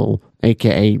intersectional,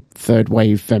 aka third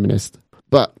wave feminist.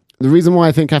 But the reason why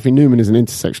I think Cathy Newman is an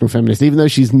intersectional feminist, even though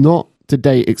she's not to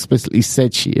date explicitly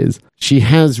said she is, she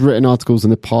has written articles in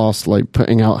the past, like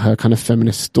putting out her kind of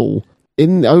feminist stall.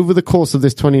 Over the course of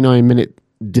this 29-minute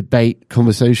debate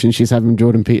conversation she's having with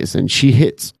Jordan Peterson, she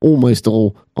hits almost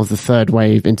all of the third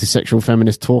wave intersectional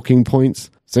feminist talking points.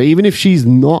 So even if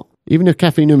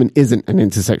Cathy Newman isn't an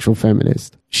intersectional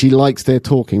feminist, she likes their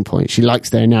talking points. She likes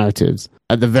their narratives,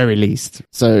 at the very least.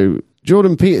 So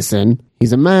Jordan Peterson,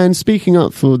 he's a man speaking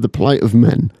up for the plight of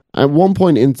men. At one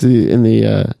point in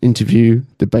the interview,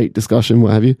 debate, discussion,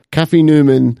 what have you, Cathy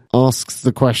Newman asks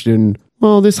the question,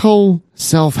 well, this whole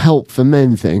self-help for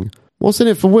men thing, what's in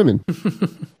it for women?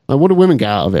 Like, what do women get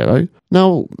out of it, right?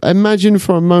 Now, imagine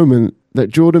for a moment that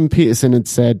Jordan Peterson had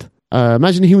said,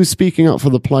 imagine he was speaking up for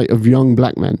the plight of young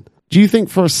black men. Do you think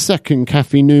for a second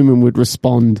Cathy Newman would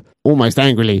respond almost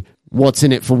angrily, what's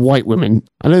in it for white women?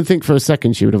 I don't think for a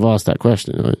second she would have asked that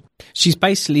question, right? She's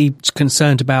basically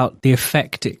concerned about the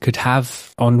effect it could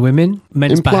have on women,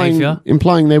 men's behaviour.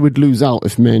 Implying they would lose out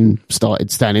if men started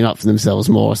standing up for themselves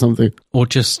more or something. Or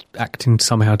just acting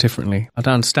somehow differently. I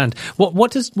don't understand.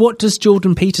 What does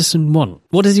Jordan Peterson want?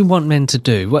 What does he want men to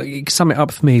do? Sum it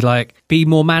up for me, like, be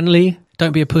more manly,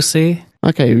 don't be a pussy.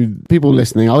 Okay, people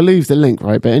listening, I'll leave the link,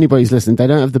 right? But anybody's listening, they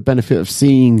don't have the benefit of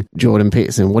seeing Jordan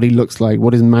Peterson, what he looks like,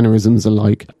 what his mannerisms are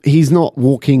like. He's not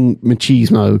walking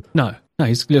machismo. No,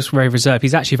 he looks very reserved.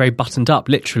 He's actually very buttoned up,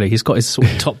 literally. He's got his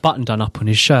sort of top button done up on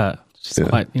his shirt. Yeah,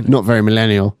 quite, not very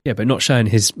millennial. Yeah, but not showing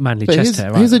his manly chest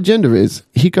hair. His agenda is,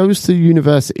 he goes to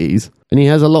universities and he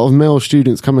has a lot of male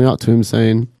students coming up to him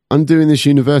saying, I'm doing this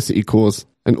university course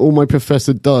and all my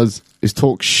professor does is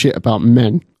talk shit about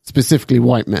men, specifically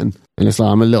white men. And it's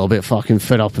like, I'm a little bit fucking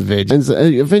fed up of it. And so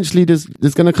eventually there's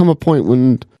going to come a point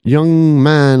when young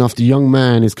man after young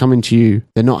man is coming to you.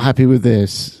 They're not happy with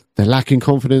this. They're lacking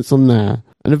confidence on that.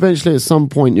 And eventually at some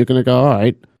point you're going to go, all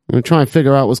right, I'm going to try and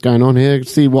figure out what's going on here,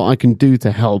 see what I can do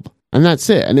to help. And that's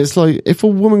it. And it's like, if a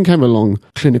woman came along,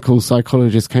 clinical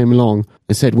psychologist came along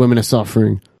and said, women are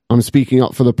suffering, I'm speaking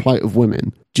up for the plight of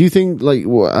women. Do you think like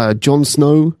Jon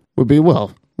Snow would be,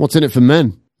 well, what's in it for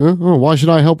men? Huh? Oh, why should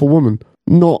I help a woman?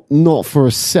 Not for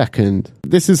a second.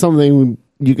 This is something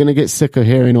you're going to get sick of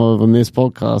hearing of on this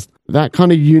podcast. That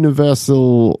kind of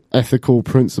universal ethical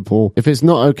principle. If it's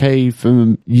not okay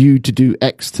for you to do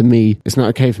X to me, it's not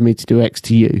okay for me to do X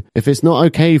to you. If it's not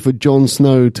okay for Jon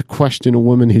Snow to question a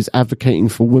woman who's advocating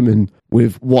for women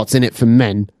with what's in it for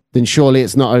men, then surely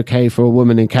it's not okay for a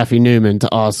woman in Cathy Newman to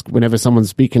ask whenever someone's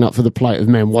speaking up for the plight of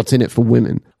men, what's in it for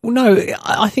women? Well, no,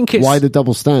 I think it's... Why the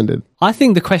double standard? I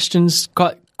think the question's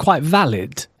quite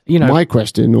valid. You know, my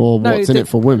question, or what's in it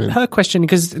for women? Her question,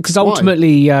 because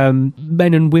ultimately,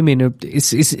 men and women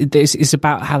it's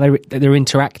about how they're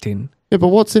interacting. Yeah, but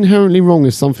what's inherently wrong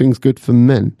if something's good for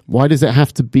men? Why does it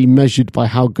have to be measured by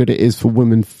how good it is for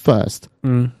women first?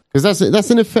 Because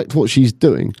that's in effect what she's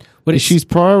doing. Well, she's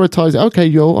prioritizing.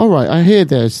 Okay, all right, I hear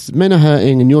this. Men are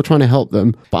hurting, and you're trying to help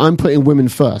them, but I'm putting women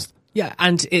first. Yeah,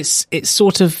 and it's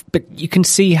sort of, but you can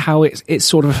see how it's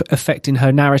sort of affecting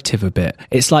her narrative a bit.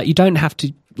 It's like you don't have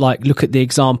to like look at the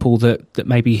example that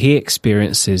maybe he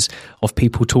experiences of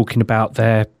people talking about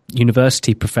their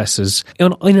university professors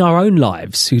in our own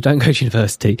lives who don't go to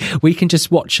university. We can just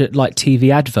watch it like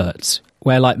TV adverts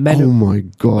where like men. Oh my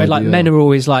god! Where like men are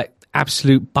always like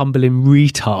absolute bumbling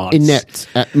retards, inept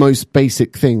at most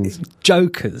basic things,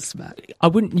 jokers, man. I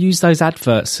wouldn't use those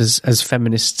adverts as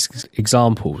feminist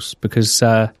examples because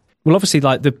well, obviously,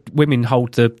 like the women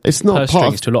hold the purse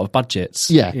strings to a lot of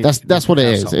budgets. Yeah, that's what it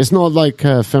is. It's not like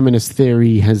feminist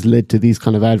theory has led to these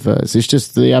kind of adverts. It's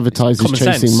just the advertisers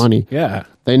chasing money. Yeah,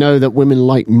 they know that women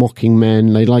like mocking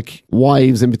men. They like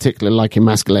wives in particular like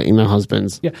emasculating their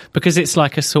husbands. Yeah, because it's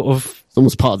like a sort of... It's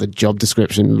almost part of the job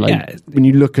description. Like when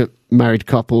you look at married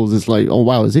couples, it's like, oh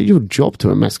wow, is it your job to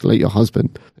emasculate your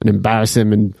husband and embarrass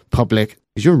him in public?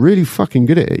 Because you're really fucking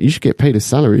good at it. You should get paid a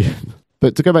salary.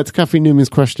 But to go back to Cathy Newman's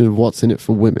question of what's in it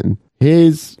for women,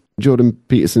 here's Jordan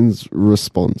Peterson's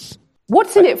response.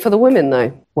 What's in it for the women,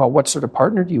 though? Well, what sort of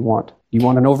partner do you want? Do you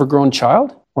want an overgrown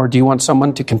child? Or do you want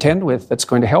someone to contend with that's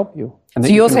going to help you and that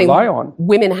so you you're can saying rely on?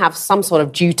 Women have some sort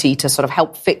of duty to sort of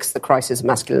help fix the crisis of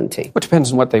masculinity? It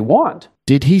depends on what they want.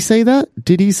 Did he say that?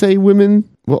 Did he say women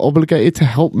were obligated to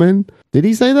help men? Did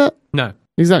he say that? No.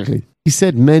 Exactly. He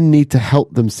said men need to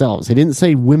help themselves. He didn't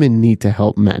say women need to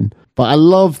help men. But I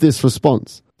love this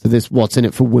response to this what's in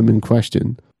it for women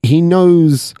question. He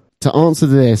knows to answer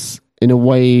this in a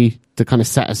way to kind of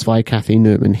satisfy Cathy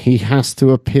Newman. He has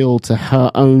to appeal to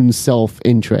her own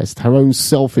self-interest, her own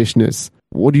selfishness.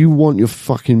 What do you want your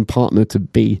fucking partner to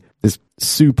be? this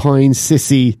supine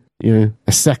sissy,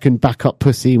 a second backup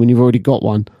pussy when you've already got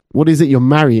one? What is it you're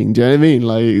marrying? Do you know what I mean?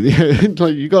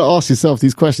 Like you got to ask yourself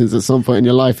these questions at some point in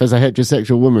your life as a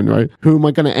heterosexual woman, right? Who am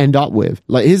I going to end up with?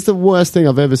 Like, here's the worst thing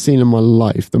I've ever seen in my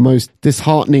life. The most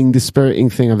disheartening, dispiriting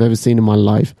thing I've ever seen in my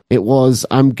life. It was,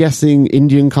 I'm guessing,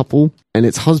 Indian couple, and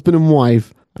it's husband and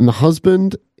wife, and the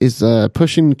husband is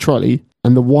pushing the trolley,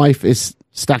 and the wife is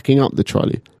stacking up the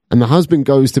trolley. And the husband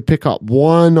goes to pick up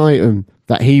one item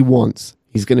that he wants.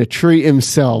 He's going to treat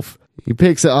himself. He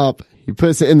picks it up. He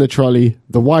puts it in the trolley.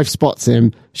 The wife spots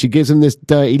him. She gives him this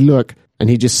dirty look, and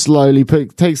he just slowly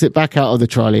takes it back out of the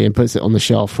trolley and puts it on the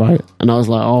shelf, right? And I was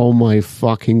like, oh my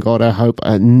fucking God, I hope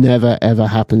it never, ever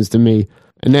happens to me.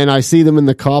 And then I see them in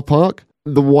the car park.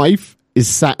 The wife is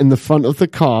sat in the front of the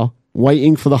car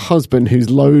waiting for the husband who's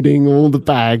loading all the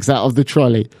bags out of the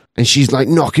trolley. And she's like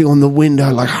knocking on the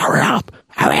window, like, hurry up,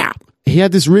 hurry up. He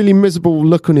had this really miserable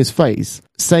look on his face,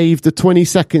 save the 20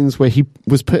 seconds where he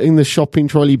was putting the shopping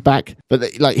trolley back.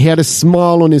 But like, he had a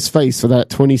smile on his face for that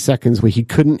 20 seconds where he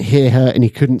couldn't hear her and he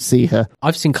couldn't see her.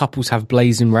 I've seen couples have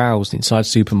blazing rows inside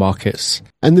supermarkets.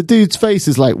 And the dude's face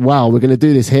is like, wow, we're going to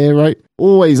do this here, right?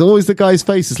 Always the guy's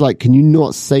face is like, can you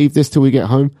not save this till we get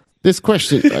home? This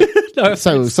question... Right? No,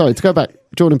 so, sorry, to go back,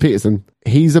 Jordan Peterson,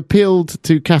 he's appealed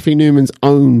to Cathy Newman's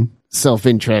own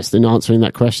self-interest in answering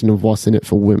that question of what's in it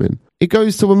for women. It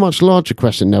goes to a much larger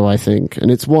question, though, I think,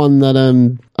 and it's one that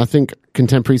I think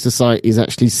contemporary society is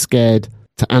actually scared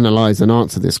to analyse and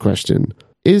answer this question.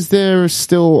 Is there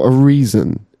still a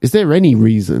reason? Is there any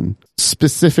reason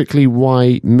specifically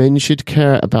why men should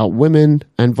care about women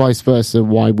and vice versa,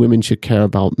 why women should care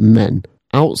about men?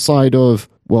 Outside of,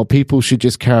 well, people should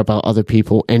just care about other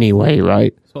people anyway,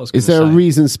 right? Is there a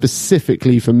reason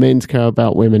specifically for men to care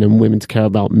about women and women to care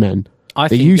about men? I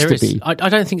think used to be.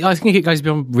 I think it goes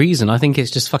beyond reason. I think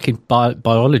it's just fucking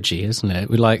biology, isn't it?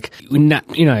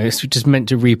 It's just meant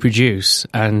to reproduce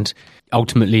and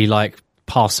ultimately like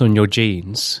pass on your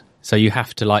genes. So you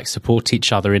have to like support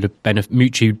each other in a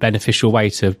mutually beneficial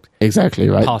way to exactly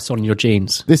right pass on your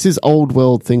genes. This is old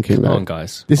world thinking. Come on,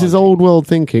 guys. This is old world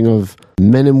thinking of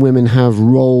men and women have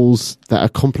roles that are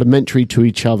complementary to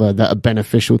each other that are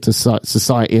beneficial to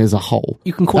society as a whole.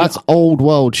 You can call that's old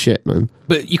world shit, man.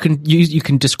 But you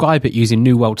can describe it using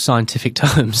new world scientific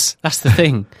terms. That's the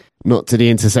thing. Not to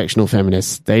the intersectional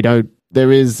feminists. They don't.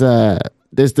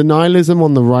 There's denialism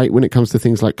on the right when it comes to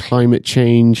things like climate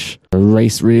change,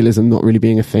 race realism not really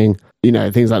being a thing,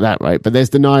 things like that, right? But there's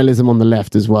denialism on the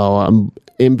left as well.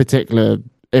 In particular,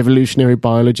 evolutionary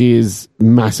biology is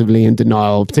massively in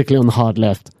denial, particularly on the hard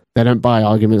left. They don't buy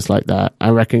arguments like that. I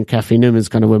reckon Cathy Newman's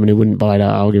kind of woman who wouldn't buy that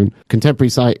argument. Contemporary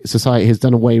society has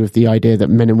done away with the idea that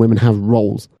men and women have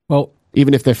roles. Well,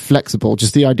 even if they're flexible,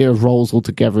 just the idea of roles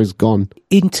altogether is gone.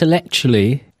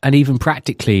 Intellectually and even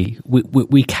practically,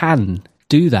 we can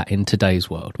do that in today's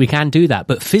world. We can do that,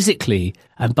 but physically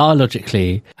and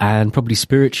biologically and probably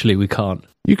spiritually we can't.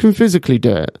 You can physically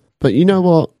do it, but you know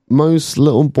what? Most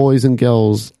little boys and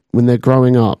girls, when they're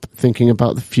growing up thinking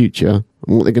about the future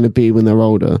and what they're going to be when they're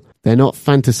older, they're not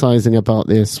fantasizing about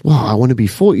this. Well, I want to be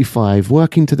 45,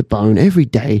 working to the bone every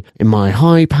day in my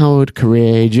high-powered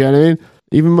career. Do you know what I mean?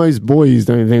 Even most boys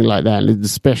don't think like that,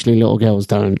 especially little girls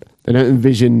don't. They don't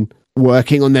envision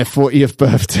working on their 40th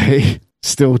birthday.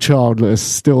 Still childless,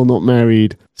 still not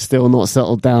married, still not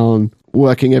settled down,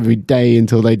 working every day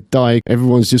until they die.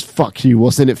 Everyone's just, fuck you,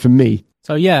 what's in it for me?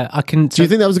 So yeah, I can... Do you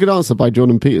think that was a good answer by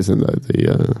Jordan Peterson, though?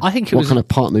 I think what kind of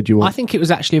partner do you want? I think it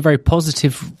was actually a very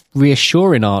positive,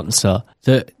 reassuring answer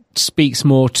that speaks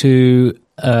more to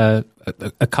a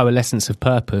coalescence of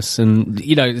purpose. And,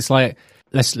 it's like,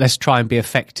 let's try and be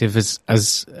effective as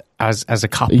a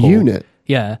couple. A unit.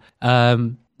 Yeah.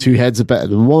 Two heads are better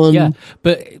than one. Yeah,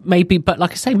 but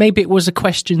like I say, maybe it was a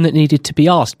question that needed to be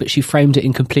asked, but she framed it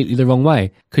in completely the wrong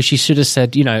way. Because she should have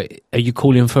said, are you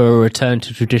calling for a return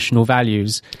to traditional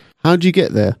values? How'd you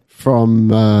get there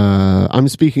from, I'm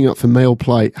speaking up for male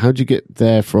plight, how'd you get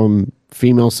there from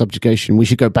female subjugation? We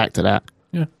should go back to that.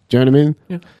 Yeah. Do you know what I mean?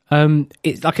 Yeah.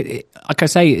 It's like I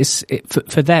say,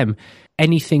 for them,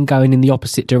 anything going in the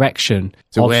opposite direction.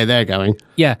 So where they're going.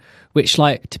 Yeah. Which,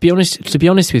 like, to be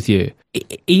honest with you,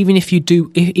 even if you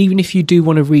do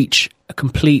want to reach a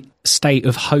complete state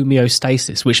of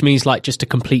homeostasis, which means like just a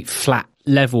complete flat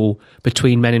level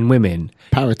between men and women,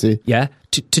 parity. Yeah,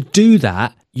 to do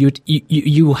that, you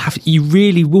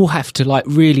really will have to like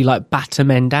really like batter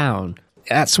men down.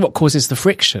 That's what causes the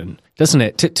friction, doesn't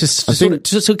it?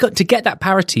 To get that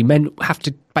parity, men have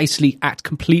to basically act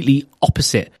completely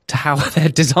opposite to how they're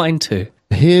designed to.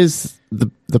 Here's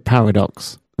the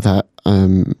paradox that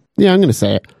I'm going to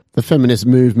say it. The feminist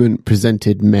movement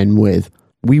presented men with.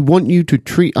 We want you to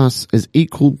treat us as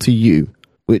equal to you,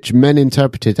 which men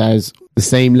interpreted as the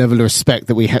same level of respect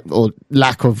that we have, or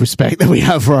lack of respect that we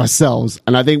have for ourselves.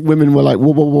 And I think women were like,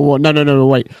 whoa, no,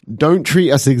 wait. Don't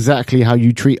treat us exactly how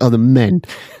you treat other men,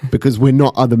 because we're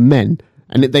not other men.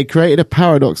 And they created a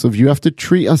paradox of you have to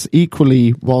treat us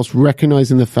equally whilst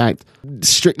recognizing the fact,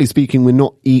 strictly speaking, we're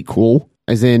not equal,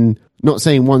 as in not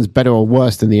saying one's better or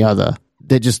worse than the other.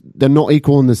 They're not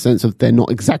equal in the sense of they're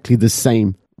not exactly the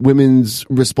same. Women's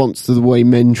response to the way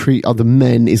men treat other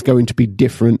men is going to be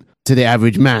different to the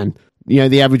average man. You know,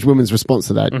 the average woman's response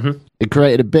to that. Mm-hmm. It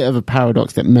created a bit of a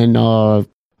paradox that men are,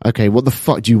 okay, what the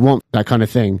fuck do you want? That kind of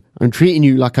thing. I'm treating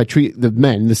you like I treat the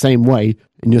men the same way,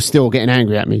 and you're still getting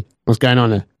angry at me. What's going on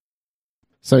there?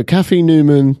 So Kathy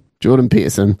Newman, Jordan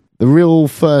Peterson, the real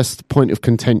first point of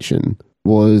contention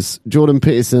was Jordan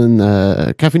Peterson.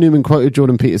 Kathy Newman quoted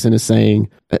Jordan Peterson as saying,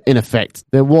 in effect,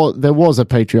 there was a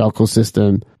patriarchal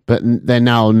system, but there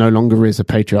now no longer is a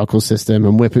patriarchal system,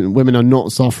 and women are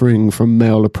not suffering from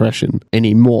male oppression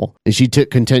anymore. And she took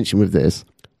contention with this,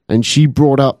 and she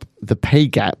brought up the pay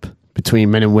gap between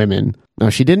men and women. Now,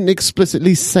 she didn't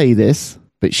explicitly say this,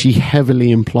 but she heavily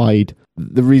implied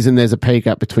the reason there's a pay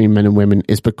gap between men and women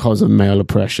is because of male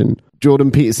oppression. Jordan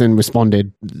Peterson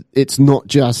responded, it's not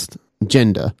just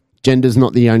gender. Gender's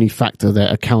not the only factor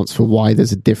that accounts for why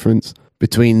there's a difference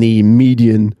between the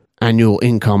median annual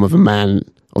income of a man,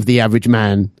 of the average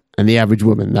man, and the average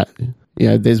woman. That, you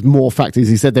know, there's more factors.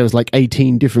 He said there was like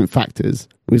 18 different factors,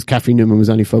 whereas Kathy Newman was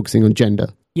only focusing on gender.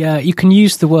 Yeah, you can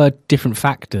use the word different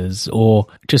factors or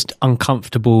just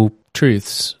uncomfortable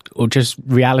truths or just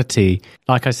reality.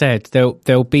 Like I said,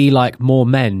 there'll be like more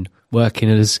men working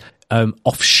as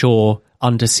offshore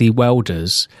undersea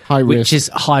welders, which is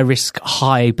high risk,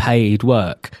 high paid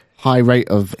work, high rate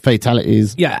of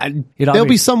fatalities. Yeah, and, you know, there'll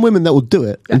be some women that will do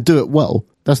it and do it well.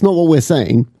 That's not what we're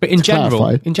saying. But in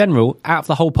general, out of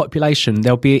the whole population,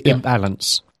 there'll be an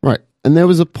imbalance. Right, and there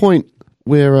was a point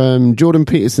where Jordan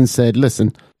Peterson said,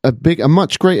 "Listen, a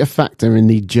much greater factor in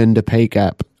the gender pay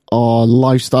gap are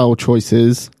lifestyle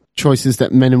choices that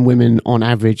men and women on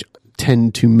average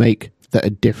tend to make that are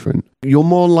different. You're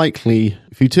more likely,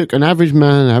 if you took an average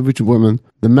man, an average woman,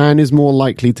 the man is more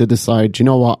likely to decide, you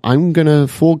know what, I'm going to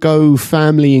forego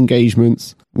family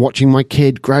engagements, watching my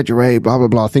kid graduate, blah, blah,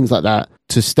 blah, things like that,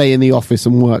 to stay in the office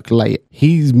and work late.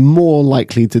 He's more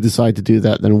likely to decide to do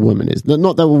that than a woman is.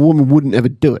 Not that a woman wouldn't ever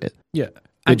do it. Yeah.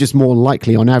 They're just more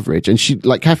likely on average. And she,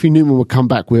 like Kathy Newman, would come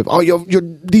back with,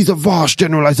 these are vast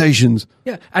generalizations.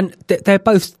 Yeah, and they're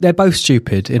both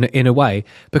stupid in a way,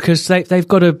 because they've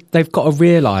got to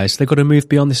realise, they've got to move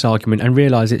beyond this argument and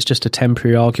realise it's just a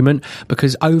temporary argument,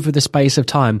 because over the space of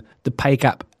time, the pay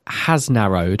gap has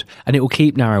narrowed and it will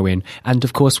keep narrowing. And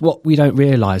of course, what we don't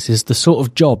realise is the sort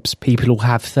of jobs people will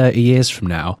have 30 years from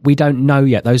now. We don't know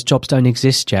yet. Those jobs don't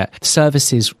exist yet.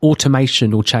 Services,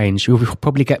 automation will change. We'll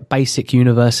probably get basic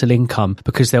universal income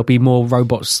because there'll be more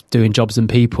robots doing jobs than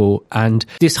people. And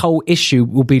this whole issue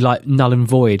will be like null and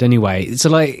void anyway. So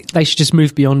like, they should just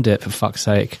move beyond it, for fuck's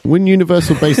sake. When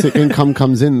universal basic income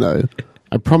comes in though,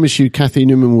 I promise you Kathy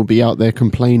Newman will be out there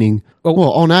complaining,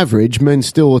 well, on average, men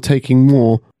still are taking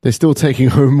more. They're still taking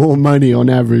home more money on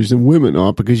average than women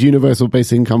are, because universal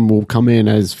basic income will come in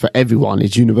as for everyone.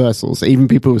 It's universal. So even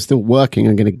people who are still working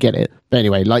are going to get it. But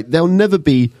anyway, like there'll never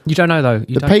be... You don't know though.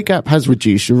 The pay gap has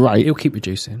reduced, you're right. It'll keep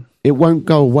reducing. It won't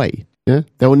go away. Yeah,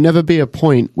 there will never be a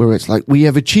point where it's like, we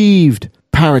have achieved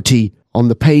parity on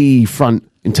the pay front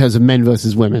in terms of men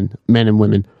versus women, men and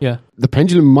women. Yeah. The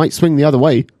pendulum might swing the other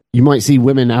way. You might see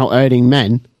women out earning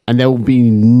men, and there will be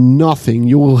nothing.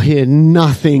 You will hear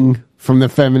nothing from the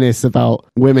feminists about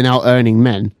women out earning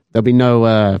men. There'll be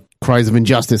no cries of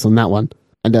injustice on that one.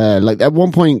 And like at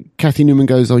one point, Kathy Newman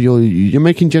goes, "Oh, you're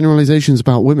making generalizations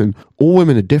about women. All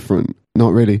women are different."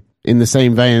 Not really. In the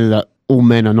same vein that all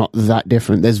men are not that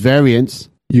different. There's variance.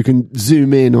 You can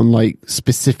zoom in on like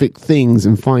specific things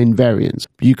and find variance.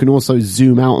 You can also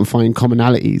zoom out and find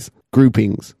commonalities,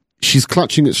 groupings. She's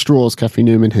clutching at straws, Kathy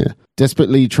Newman here,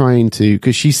 desperately trying to,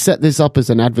 because she set this up as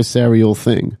an adversarial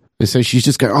thing. And so she's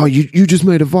just going, you just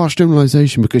made a vast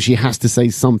generalization, because she has to say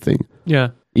something. Yeah.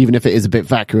 Even if it is a bit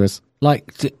vacuous.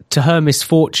 Like, to her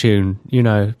misfortune, you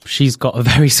know, she's got a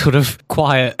very sort of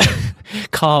quiet,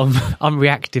 calm,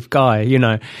 unreactive guy, you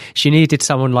know. She needed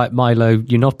someone like Milo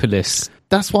Yiannopoulos.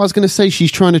 That's what I was going to say.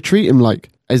 She's trying to treat him like,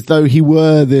 as though he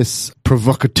were this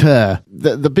provocateur.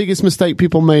 The biggest mistake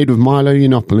people made with Milo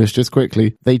Yiannopoulos, just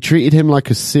quickly, they treated him like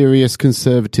a serious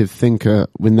conservative thinker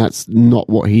when that's not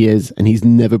what he is, and he's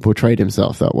never portrayed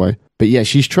himself that way. But yeah,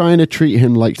 she's trying to treat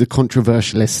him like the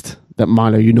controversialist that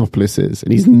Milo Yiannopoulos is,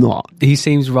 and he's not. He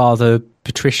seems rather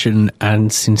patrician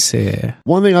and sincere.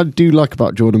 One thing I do like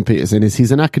about Jordan Peterson is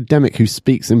he's an academic who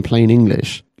speaks in plain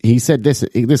English. He said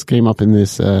this came up in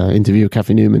this interview with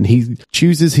Kathy Newman. He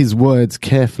chooses his words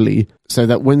carefully so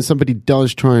that when somebody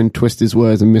does try and twist his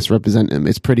words and misrepresent them,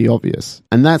 it's pretty obvious.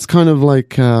 And that's kind of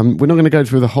like, we're not going to go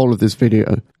through the whole of this video,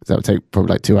 because that would take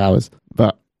probably like 2 hours.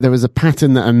 But there was a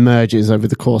pattern that emerges over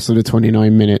the course of the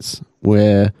 29 minutes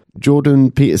where Jordan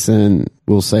Peterson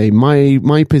will say,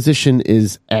 my position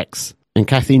is X. And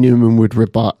Kathy Newman would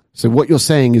rebut, so what you're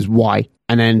saying is Y.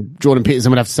 And then Jordan Peterson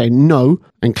would have to say no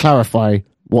and clarify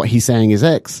what he's saying is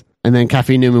X. And then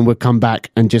Kathy Newman would come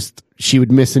back and she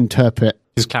would misinterpret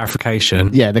his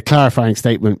clarification. Yeah, the clarifying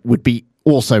statement would be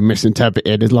also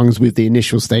misinterpreted as long as with the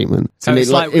initial statement. So it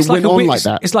went on like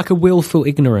that. It's like a willful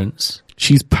ignorance.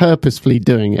 She's purposefully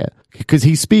doing it because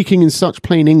he's speaking in such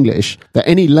plain English that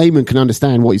any layman can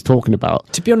understand what he's talking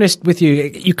about. To be honest with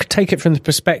you, you could take it from the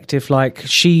perspective like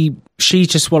she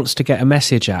just wants to get a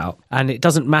message out, and it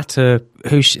doesn't matter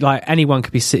who anyone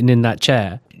could be sitting in that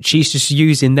chair. She's just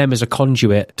using them as a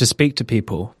conduit to speak to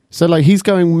people. So like he's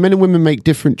going, men and women make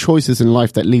different choices in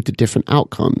life that lead to different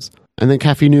outcomes. And then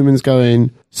Kathy Newman's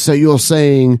going, so you're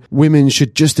saying women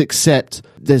should just accept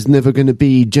there's never going to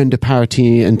be gender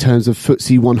parity in terms of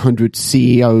FTSE 100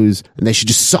 CEOs and they should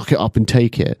just suck it up and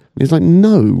take it. And he's like,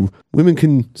 no, women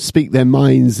can speak their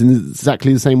minds in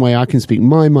exactly the same way I can speak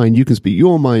my mind, you can speak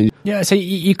your mind. Yeah, so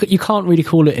you can't really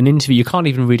call it an interview. You can't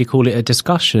even really call it a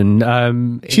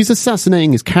discussion. She's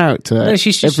assassinating his character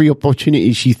every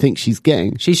opportunity she thinks she's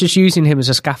getting. She's just using him as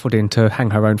a scaffolding to hang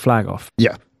her own flag off.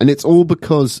 Yeah. And it's all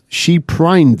because she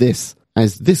primed this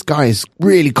as this guy is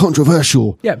really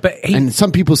controversial. Yeah, but and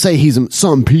some people say he's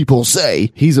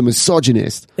a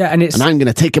misogynist. Yeah, and I'm going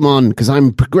to take him on because I'm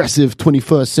a progressive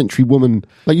 21st century woman.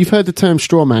 Like you've heard the term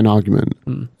straw man argument.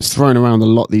 It's thrown around a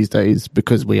lot these days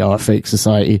because we are a fake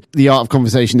society. The art of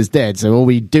conversation is dead, so all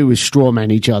we do is straw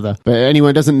man each other. But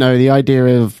anyone doesn't know, the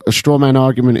idea of a straw man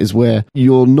argument is where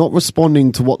you're not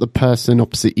responding to what the person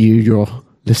opposite you,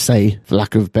 let's say, for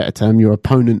lack of a better term, your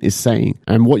opponent is saying.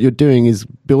 And what you're doing is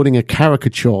building a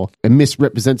caricature, a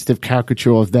misrepresentative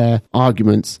caricature of their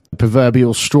arguments, a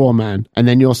proverbial straw man. And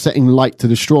then you're setting light to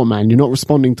the straw man. You're not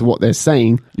responding to what they're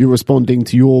saying. You're responding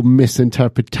to your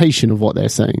misinterpretation of what they're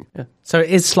saying. Yeah. So it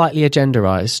is slightly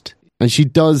agenderized. And she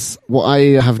does what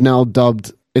I have now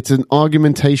dubbed, it's an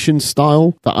argumentation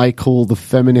style that I call the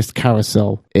feminist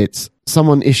carousel. It's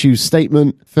someone issues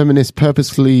statement, feminist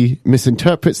purposefully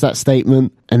misinterprets that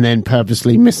statement, and then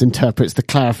purposely misinterprets the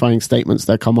clarifying statements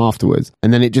that come afterwards.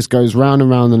 And then it just goes round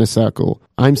and round in a circle.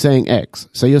 I'm saying X.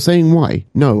 So you're saying Y?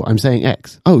 No, I'm saying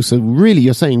X. Oh, so really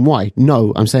you're saying Y?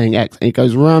 No, I'm saying X. And it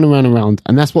goes round and round and round.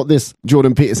 And that's what this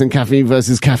Jordan Peterson Kathy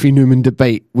versus Kathy Newman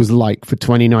debate was like for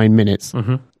 29 minutes.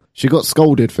 Mm-hmm. She got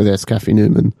scolded for this, Kathy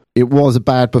Newman. It was a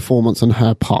bad performance on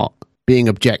her part, being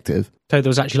objective. So there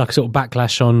was actually like a sort of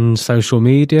backlash on social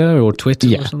media or Twitter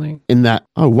or something? In that,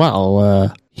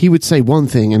 he would say one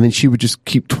thing and then she would just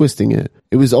keep twisting it.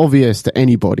 It was obvious to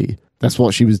anybody that's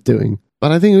what she was doing.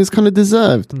 But I think it was kind of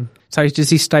deserved. So does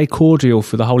he stay cordial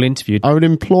for the whole interview? I would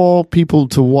implore people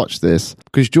to watch this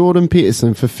because Jordan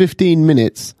Peterson, for 15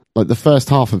 minutes, like the first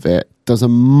half of it, does a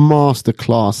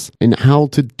masterclass in how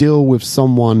to deal with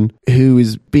someone who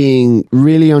is being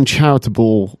really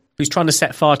uncharitable. Who's trying to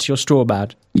set fire to your straw man.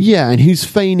 Yeah, and who's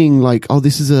feigning like, oh,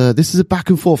 this is a back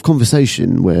and forth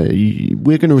conversation where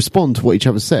we're going to respond to what each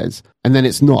other says, and then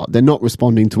it's not. They're not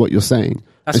responding to what you're saying.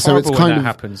 That's horrible when that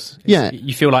happens. Yeah,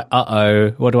 you feel like,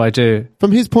 what do I do?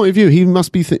 From his point of view, he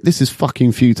must be this is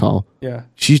fucking futile. Yeah,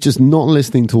 she's just not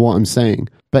listening to what I'm saying.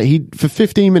 But for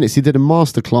 15 minutes, he did a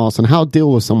masterclass on how to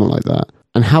deal with someone like that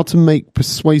and how to make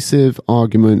persuasive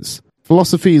arguments.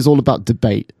 Philosophy is all about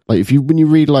debate. Like when you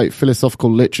read like philosophical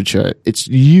literature, it's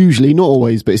usually, not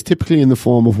always, but it's typically in the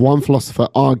form of one philosopher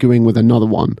arguing with another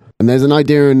one. And there's an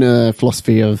idea in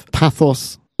philosophy of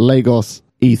pathos, logos,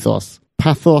 ethos.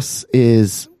 Pathos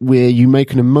is where you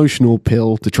make an emotional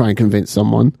appeal to try and convince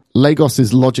someone. Logos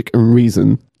is logic and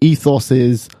reason. Ethos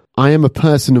is, I am a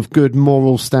person of good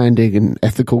moral standing and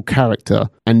ethical character,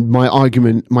 and my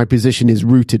argument, my position is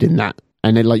rooted in that.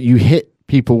 And then like you hit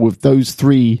people with those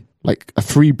three, like a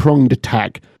three-pronged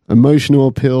attack: emotional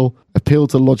appeal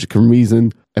to logic and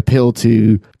reason, appeal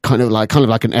to kind of like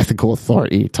an ethical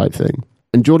authority type thing.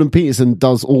 And Jordan Peterson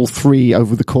does all three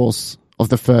over the course of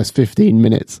the first 15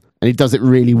 minutes, and he does it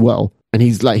really well. And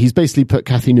he's basically put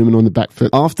Kathy Newman on the back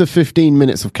foot. After 15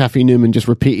 minutes of Kathy Newman just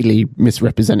repeatedly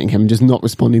misrepresenting him, just not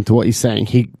responding to what he's saying,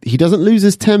 he doesn't lose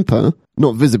his temper,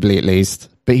 not visibly at least,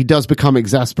 but he does become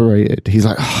exasperated. He's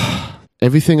like,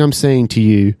 everything I'm saying to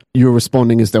you, you're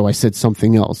responding as though I said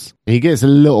something else. And he gets a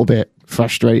little bit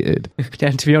frustrated.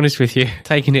 And to be honest with you,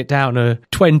 taking it down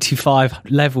 25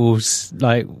 levels,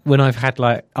 like when I've had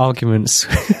like arguments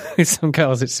with some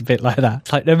girls, it's a bit like that.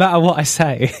 It's like no matter what I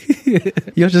say,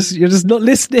 you're just not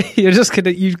listening.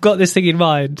 You've got this thing in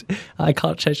mind. I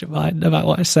can't change your mind no matter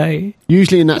what I say.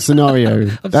 Usually in that scenario,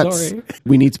 sorry.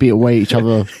 We need to be away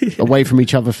from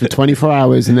each other for 24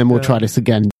 hours, and then we'll try this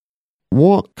again.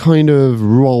 What kind of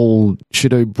role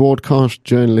should a broadcast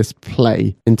journalist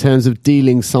play in terms of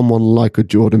dealing someone like a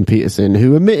Jordan Peterson,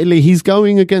 who admittedly he's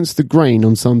going against the grain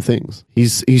on some things?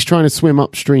 He's trying to swim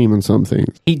upstream on some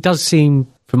things. He does seem,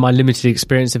 from my limited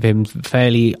experience of him,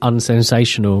 fairly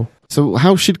unsensational. So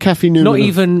how should Kathy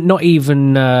Newman... Not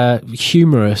even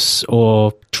humorous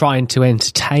or trying to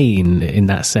entertain in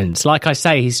that sense. Like I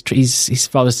say, he's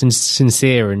rather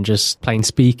sincere and just plain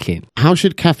speaking. How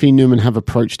should Kathy Newman have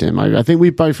approached him? I think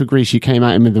we both agree she came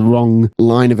at him with the wrong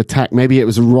line of attack. Maybe it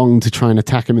was wrong to try and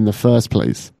attack him in the first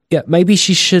place. Yeah, maybe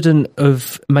she shouldn't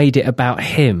have made it about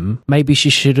him. Maybe she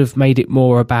should have made it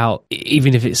more about,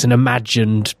 even if it's an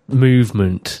imagined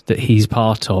movement that he's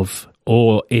part of,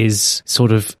 or is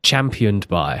sort of championed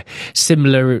by,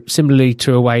 similarly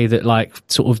to a way that like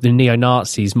sort of the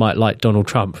neo-Nazis might like Donald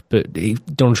Trump, but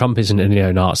Donald Trump isn't a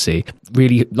neo-Nazi.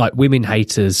 Really, like women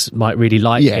haters might really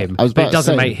like him, but it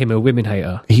doesn't make him a women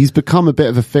hater. He's become a bit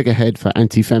of a figurehead for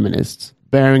anti-feminists.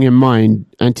 Bearing in mind,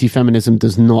 anti-feminism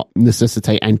does not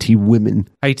necessitate anti-women.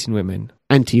 Hating women.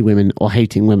 Anti-women or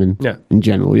hating women in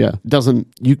general, you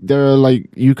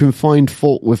can find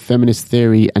fault with feminist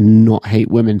theory and not hate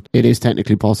women. It is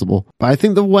technically possible. But I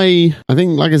think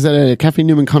like I said, Kathy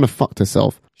Newman kind of fucked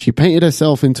herself. She painted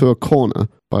herself into a corner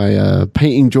by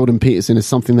painting Jordan Peterson as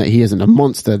something that he isn't, a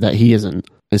monster that he isn't.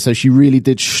 And so she really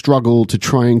did struggle to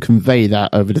try and convey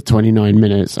that over the 29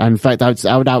 minutes. And in fact,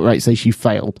 I would outright say she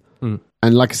failed.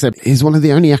 And like I said, he's one of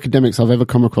the only academics I've ever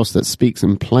come across that speaks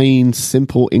in plain,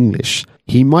 simple English.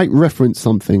 He might reference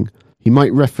something. He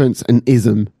might reference an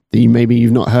ism that maybe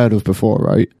you've not heard of before,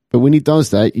 right? But when he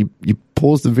does that, you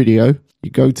pause the video,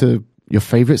 you go to your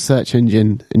favorite search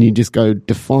engine, and you just go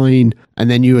define,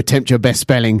 and then you attempt your best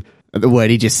spelling at the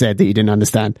word he just said that you didn't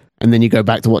understand. And then you go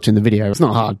back to watching the video. It's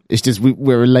not hard. It's just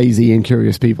we're lazy and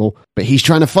curious people. But he's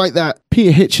trying to fight that.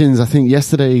 Peter Hitchens, I think,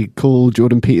 yesterday called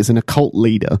Jordan Peterson a cult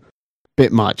leader.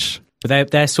 Bit much.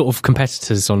 But they're sort of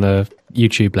competitors on a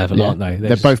YouTube level, aren't they?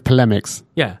 They're both polemics.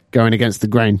 Yeah. Going against the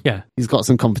grain. Yeah. He's got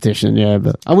some competition,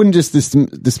 but I wouldn't just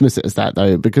dismiss it as that,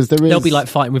 though, because they'll be like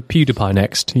fighting with PewDiePie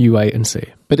next. You wait and see.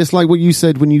 But it's like what you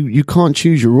said when you can't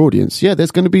choose your audience. Yeah,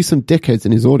 there's going to be some dickheads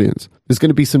in his audience. There's going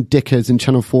to be some dickheads in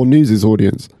Channel 4 News'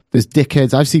 audience. There's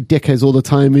dickheads. I see dickheads all the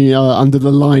time under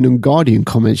the Line and Guardian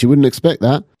comments. You wouldn't expect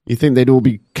that. You think they'd all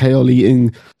be kale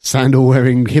eating, sandal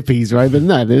wearing hippies, right? But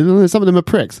no, some of them are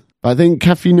pricks. But I think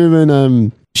Kathy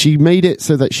Newman, she made it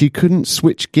so that she couldn't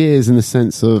switch gears in the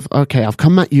sense of, okay, I've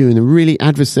come at you in a really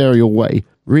adversarial way,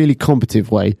 really combative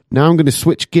way. Now I'm going to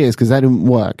switch gears because that didn't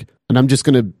work. And I'm just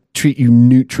going to treat you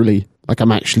neutrally. Like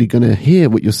I'm actually going to hear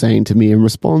what you're saying to me and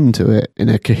respond to it in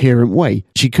a coherent way.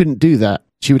 She couldn't do that.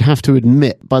 She would have to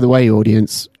admit, by the way,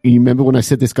 audience, you remember when I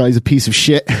said this guy's a piece of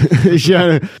shit? Maybe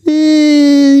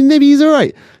he's all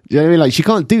right. You know what I mean? Like, she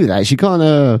can't do that. She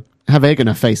can't have egg in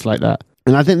her face like that.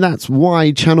 And I think that's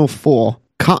why Channel 4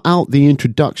 cut out the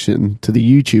introduction to the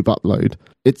YouTube upload.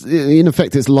 In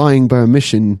effect, it's lying by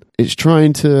omission. It's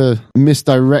trying to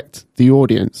misdirect the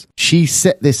audience. She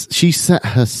set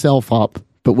herself up,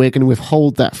 but we're going to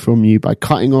withhold that from you by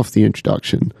cutting off the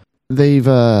introduction. They've,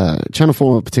 Channel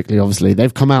 4 particularly, obviously,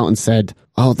 they've come out and said,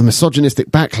 the misogynistic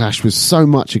backlash was so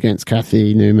much against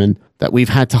Kathy Newman that we've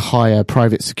had to hire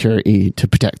private security to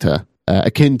protect her,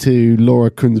 akin to Laura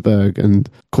Kuenssberg and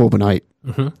Corbynite.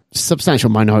 Mm-hmm. Substantial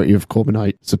minority of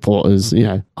Corbynite supporters,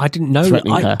 I didn't know.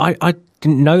 I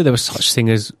didn't know there was such thing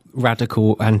as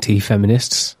radical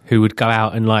anti-feminists who would go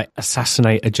out and like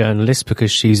assassinate a journalist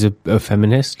because she's a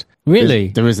feminist. Really?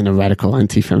 There isn't a radical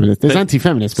anti-feminist. There's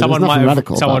anti-feminists, but there's nothing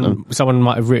radical about them. Someone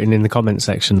might have written in the comment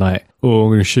section like, I'm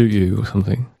going to shoot you or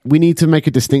something. We need to make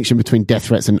a distinction between death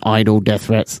threats and idle death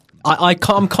threats.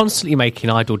 I'm constantly making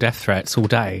idle death threats all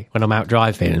day when I'm out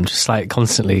driving. I'm just like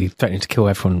constantly threatening to kill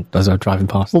everyone as I'm driving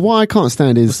past. Well, what I can't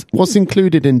stand is what's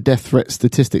included in death threat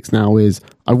statistics now is,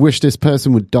 I wish this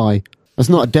person would die. That's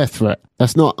not a death threat.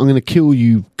 That's not, I'm going to kill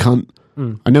you, cunt.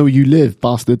 I know where you live,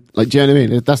 bastard. Like, do you know what I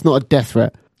mean? That's not a death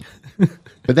threat.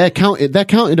 But they're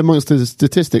counted amongst the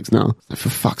statistics now. For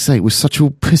fuck's sake, we're such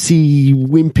a pussy,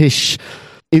 wimpish,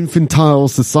 infantile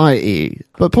society.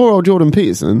 But poor old Jordan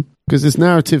Peterson, because this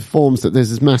narrative forms that there's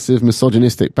this massive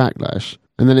misogynistic backlash,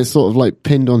 and then it's sort of like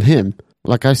pinned on him.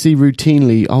 Like I see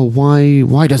routinely,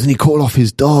 why doesn't he call off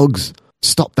his dogs?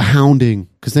 stop the hounding,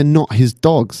 because they're not his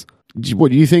dogs.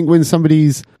 What do you think when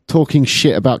somebody's talking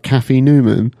shit about Kathy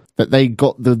Newman, that they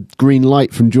got the green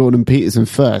light from Jordan Peterson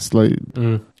first? Like,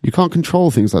 you can't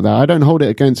control things like that. I don't hold it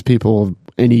against people of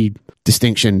any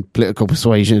distinction, political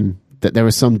persuasion, that there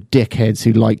are some dickheads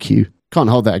who like you. Can't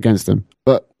hold that against them.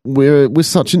 But we're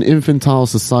such an infantile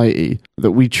society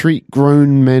that we treat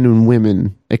grown men and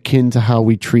women akin to how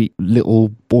we treat little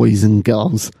boys and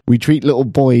girls. We treat little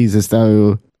boys as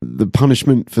though the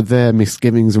punishment for their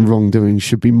misgivings and wrongdoings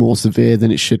should be more severe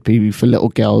than it should be for little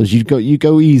girls. You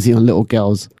go easy on little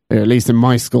girls. Or at least in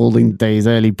my schooling days,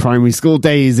 early primary school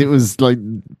days, it was like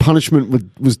punishment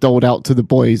was doled out to the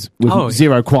boys with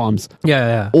zero qualms.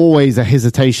 Yeah. Always a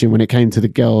hesitation when it came to the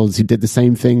girls who did the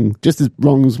same thing, just as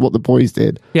wrong as what the boys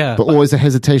did. Yeah. But always a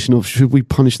hesitation of, should we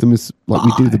punish them as like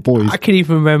we do the boys? I can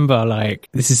even remember, like,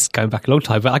 this is going back a long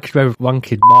time, but I could remember one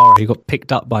kid, Mara, who got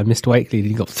picked up by Mr. Wakely and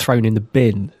he got thrown in the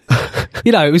bin.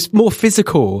 You know, it was more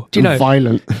physical. Do you know?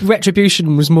 Violent.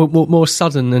 Retribution was more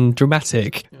sudden and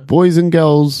dramatic. Boys and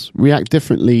girls react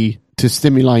differently to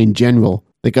stimuli in general.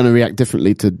 They're going to react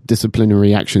differently to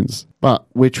disciplinary actions. But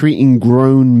we're treating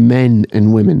grown men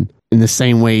and women in the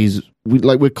same ways.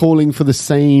 We're calling for the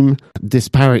same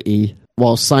disparity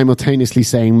while simultaneously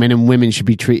saying men and women should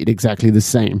be treated exactly the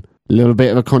same. A little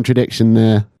bit of a contradiction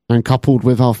there. And coupled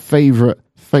with our favorite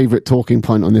talking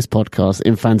point on this podcast,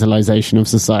 infantilization of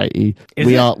society.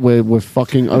 We're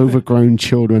fucking overgrown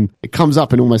children. It comes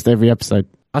up in almost every episode.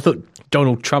 I thought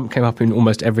Donald Trump came up in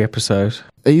almost every episode.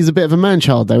 He's a bit of a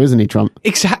man-child though, isn't he, Trump?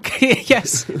 Exactly,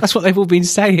 yes. That's what they've all been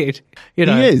saying. You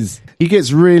know? He is. He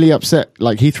gets really upset.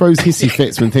 Like, he throws hissy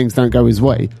fits when things don't go his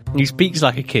way. He speaks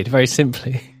like a kid, very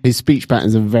simply. His speech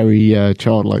patterns are very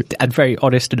childlike. And very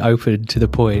honest and open to the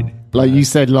point. Like you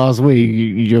said last week,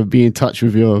 you'll be in touch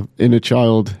with your inner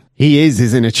child. He is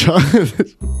his inner child.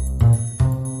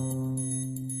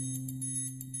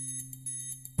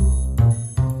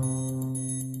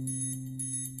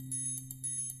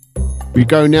 We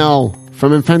go now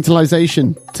from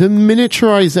infantilization to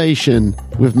miniaturization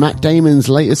with Matt Damon's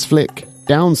latest flick,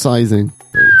 Downsizing.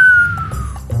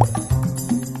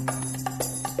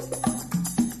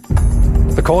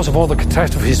 The cause of all the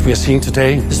catastrophes we are seeing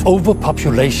today is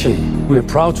overpopulation. We are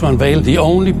proud to unveil the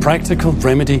only practical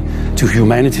remedy to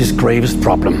humanity's gravest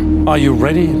problem. Are you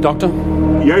ready, Doctor?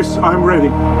 Yes, I'm ready.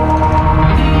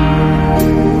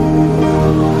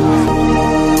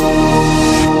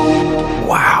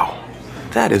 Wow.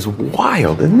 That is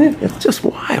wild, isn't it? It's just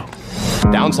wild.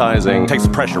 Downsizing takes the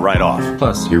pressure right off.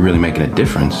 Plus, you're really making a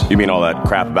difference. You mean all that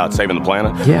crap about saving the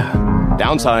planet? Yeah.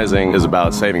 Downsizing is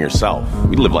about saving yourself.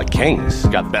 We live like kings.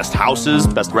 Got the best houses,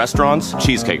 best restaurants,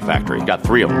 Cheesecake Factory. Got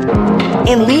 3 of them.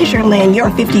 In Leisureland, your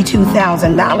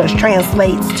 $52,000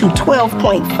 translates to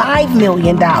 $12.5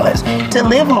 million to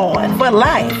live on for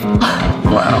life.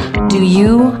 Wow. Do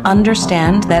you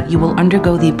understand that you will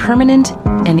undergo the permanent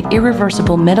and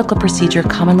irreversible medical procedure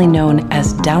commonly known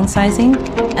as downsizing,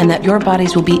 and that your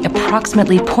bodies will be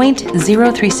approximately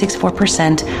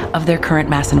 0.0364% of their current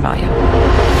mass and volume?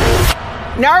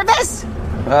 Nervous?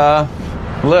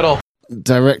 Little.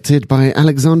 Directed by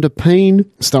Alexander Payne,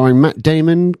 starring Matt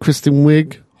Damon, Kristen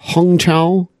Wiig, Hong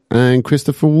Chow, and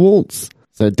Christopher Waltz.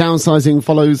 So Downsizing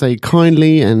follows a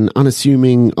kindly and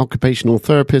unassuming occupational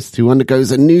therapist who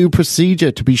undergoes a new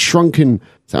procedure to be shrunken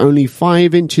to only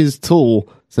 5 inches tall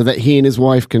so that he and his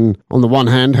wife can, on the one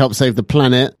hand, help save the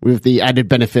planet with the added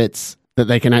benefits that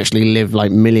they can actually live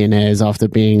like millionaires after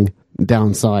being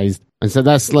downsized. And so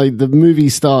that's like, the movie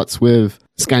starts with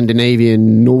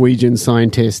Scandinavian, Norwegian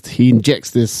scientist. He injects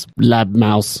this lab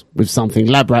mouse with something,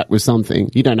 lab rat with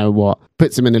something, you don't know what,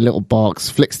 puts him in a little box,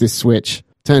 flicks this switch,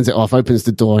 turns it off, opens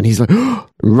the door, and he's like,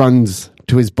 runs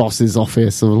to his boss's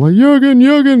office and like,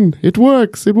 Jürgen, it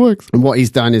works. And what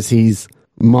he's done is he's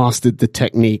mastered the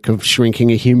technique of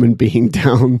shrinking a human being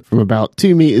down from about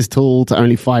 2 meters tall to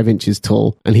only 5 inches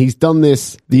tall. And he's done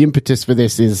this. The impetus for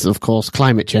this is, of course,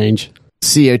 climate change.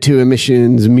 CO2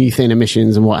 emissions, methane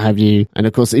emissions, and what have you. And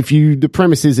of course, the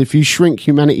premise is if you shrink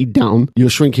humanity down, you're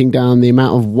shrinking down the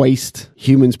amount of waste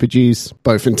humans produce,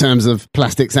 both in terms of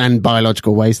plastics and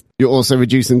biological waste. You're also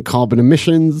reducing carbon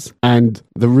emissions, and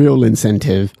the real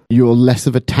incentive, you're less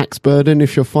of a tax burden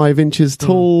if you're 5 inches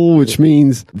tall, which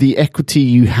means the equity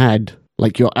you had,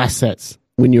 like your assets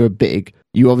when you were big,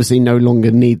 you obviously no longer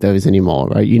need those anymore,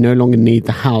 right? You no longer need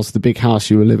the house, the big house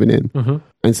you were living in. Mm-hmm.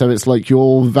 And so it's like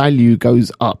your value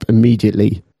goes up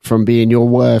immediately from being you're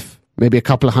worth maybe a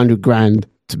couple of $100,000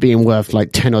 to being worth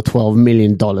like $10 or $12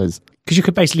 million. Because you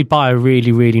could basically buy a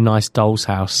really, really nice doll's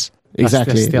house.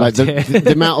 Exactly. Like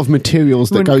the amount of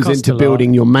materials that goes into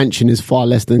building your mansion is far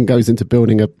less than goes into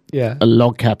building a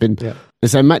log cabin. Yeah. And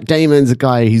so Matt Damon's a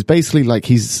guy, he's basically like,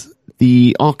 he's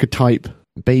the archetype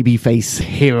babyface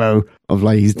hero of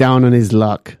like, he's down on his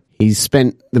luck. He's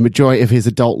spent the majority of his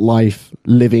adult life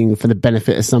living for the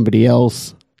benefit of somebody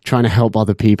else, trying to help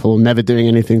other people, never doing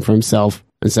anything for himself.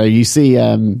 And so you see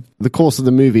the course of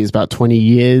the movie is about 20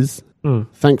 years.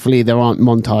 Thankfully, there aren't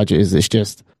montages. It's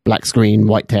just black screen,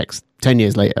 white text, 10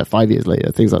 years later, 5 years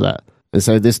later, things like that. And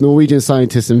so this Norwegian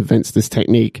scientist invents this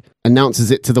technique, announces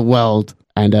it to the world,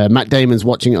 and Matt Damon's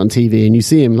watching it on TV, and you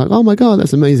see him like, oh my God,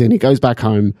 that's amazing. He goes back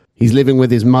home. He's living with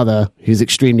his mother, who's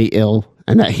extremely ill,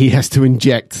 and that he has to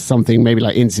inject something, maybe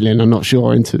like insulin, I'm not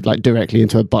sure, into like directly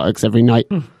into her buttocks every night.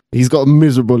 He's got a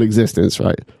miserable existence,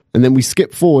 right? And then we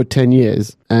skip forward 10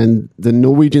 years, and the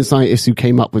Norwegian scientist who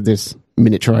came up with this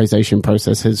miniaturization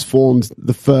process has formed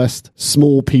the first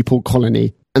small people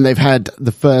colony, and they've had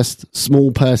the first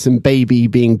small person baby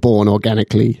being born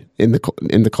organically in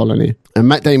the colony. And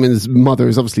Matt Damon's mother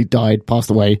has obviously died, passed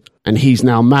away, and he's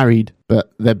now married,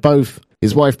 but they're both,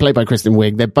 his wife played by Kristen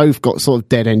Wiig, they've both got sort of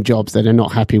dead-end jobs that they're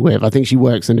not happy with. I think she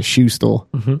works in a shoe store,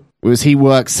 whereas he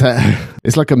works at,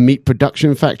 it's like a meat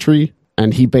production factory,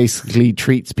 and he basically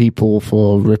treats people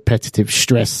for repetitive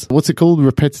stress. What's it called?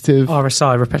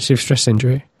 RSI, repetitive stress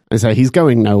injury. And so he's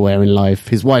going nowhere in life.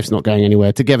 His wife's not going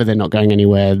anywhere. Together, they're not going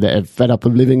anywhere. They're fed up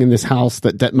of living in this house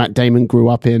that Matt Damon grew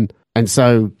up in. And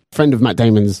so a friend of Matt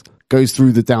Damon's goes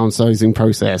through the downsizing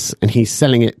process, and he's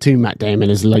selling it to Matt Damon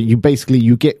as like,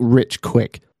 you get rich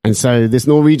quick. And so this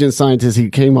Norwegian scientist, he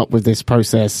came up with this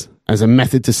process as a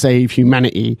method to save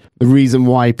humanity. The reason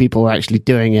why people are actually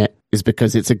doing it is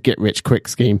because it's a get rich quick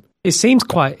scheme. It seems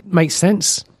makes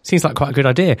sense. Seems like quite a good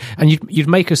idea. And you'd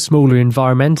make a smaller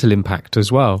environmental impact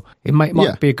as well. It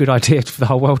might be a good idea for the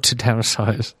whole world to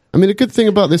downsize. I mean, a good thing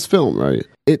about this film, right?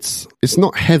 It's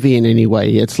not heavy in any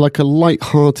way. It's like a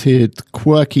light-hearted,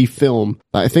 quirky film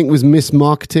that I think was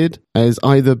mismarketed as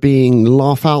either being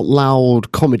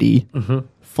laugh-out-loud comedy,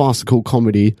 farcical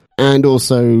comedy, and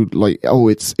also like,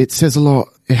 it says a lot.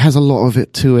 It has a lot of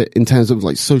it to it in terms of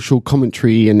like social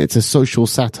commentary, and it's a social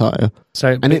satire.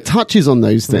 And it touches on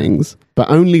those things, but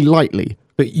only lightly.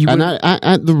 But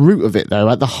at the root of it, though,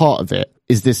 at the heart of it,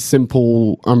 is this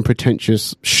simple,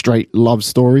 unpretentious, straight love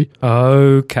story.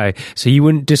 Okay. So you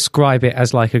wouldn't describe it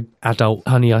as like an adult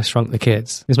Honey, I Shrunk the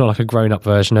Kids. It's not like a grown-up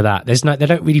version of that. They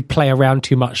don't really play around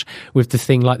too much with the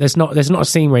thing. Like there's not a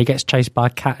scene where he gets chased by a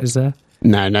cat, is there?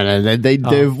 No. They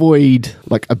avoid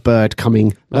like a bird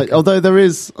coming. Like, although there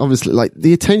is obviously like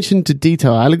the attention to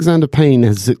detail. Alexander Payne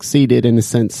has succeeded in a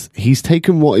sense. He's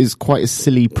taken what is quite a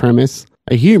silly premise,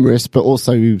 a humorous but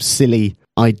also silly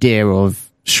idea of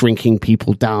shrinking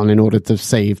people down in order to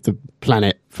save the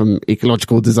planet from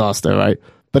ecological disaster, right?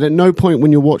 But at no point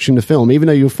when you're watching the film, even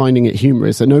though you're finding it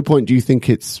humorous, at no point do you think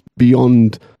it's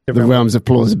beyond the realms of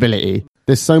plausibility.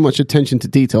 There's so much attention to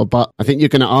detail, but I think you're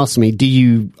going to ask me,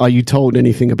 are you told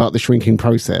anything about the shrinking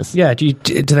process? Yeah, do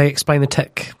they explain the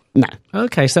tech? No.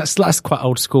 Okay, so that's quite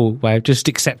old school way of just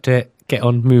accept it, get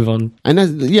on, move on.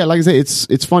 And like I say,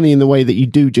 it's funny in the way that you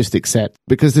do just accept,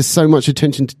 because there's so much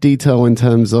attention to detail in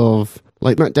terms of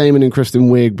like Matt Damon and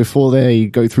Kristen Wiig, before they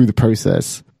go through the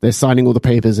process, they're signing all the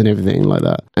papers and everything like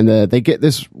that. And they get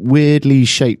this weirdly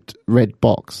shaped red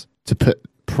box to put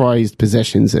prized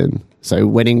possessions in. So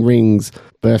wedding rings,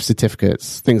 birth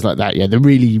certificates, things like that. Yeah, the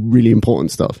really, really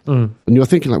important stuff. And you're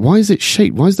thinking like, why is it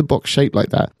shaped? Why is the box shaped like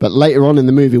that? But later on in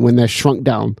the movie, when they're shrunk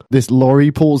down, this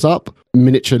lorry pulls up,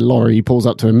 miniature lorry pulls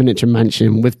up to a miniature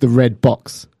mansion with the red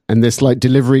box. And this like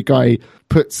delivery guy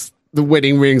puts the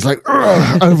wedding rings like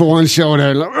over one shoulder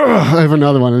and like, over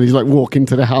another one. And he's like walking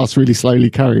to the house really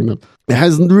slowly carrying them. It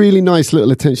has really nice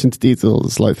little attention to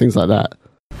details, like things like that.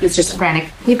 It's just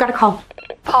frantic. You've got to call.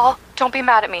 Paul, don't be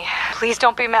mad at me. Please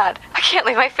don't be mad. I can't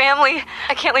leave my family.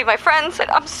 I can't leave my friends.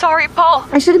 I'm sorry, Paul.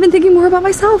 I should have been thinking more about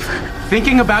myself.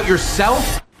 Thinking about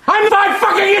yourself? I'm not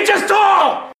fucking you just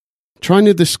all! Trying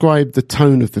to describe the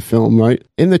tone of the film, right?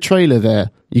 In the trailer there,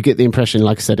 you get the impression,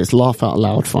 like I said, it's laugh out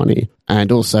loud funny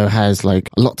and also has like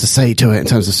a lot to say to it in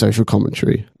terms of social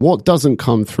commentary. What doesn't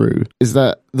come through is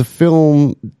that the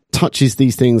film touches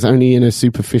these things only in a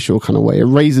superficial kind of way. It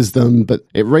raises them, but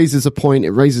it raises a point,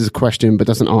 it raises a question, but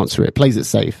doesn't answer it. Plays it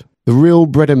safe. The real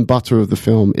bread and butter of the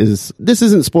film is, this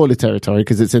isn't spoiler territory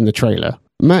because it's in the trailer.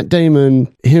 Matt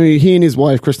Damon, he and his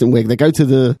wife, Kristen Wiig, they go to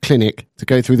the clinic to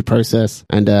go through the process,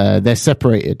 and they're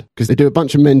separated because they do a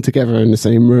bunch of men together in the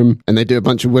same room and they do a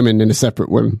bunch of women in a separate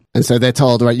room. And so they're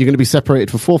told, right, you're going to be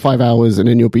separated for 4 or 5 hours and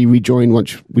then you'll be rejoined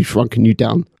once we've shrunken you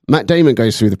down. Matt Damon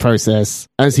goes through the process.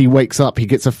 As he wakes up, he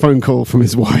gets a phone call from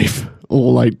his wife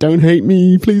all like, don't hate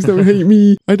me, please don't hate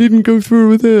me, I didn't go through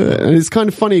with it. And it's kind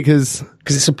of funny because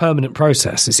it's a permanent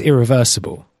process, it's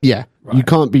irreversible. Yeah, right. You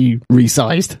can't be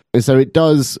resized. And so it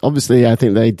does, obviously, I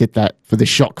think they did that for the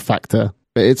shock factor.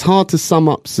 But it's hard to sum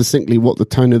up succinctly what the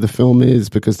tone of the film is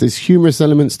because there's humorous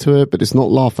elements to it, but it's not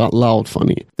laugh out loud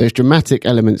funny. There's dramatic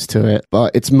elements to it,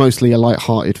 but it's mostly a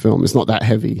light-hearted film. It's not that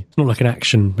heavy. It's not like an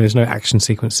action. There's no action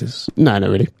sequences. No, not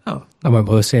really. Oh, I won't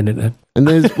bother seeing it then. And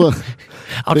there's, well...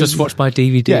 I'll just watch my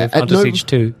DVD of Under Siege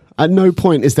 2. At no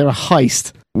point is there a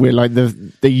heist where like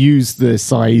they use the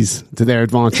size to their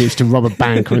advantage to rob a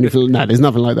bank or anything. No, there's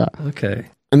nothing like that. Okay.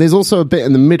 And there's also a bit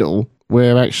in the middle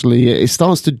where actually it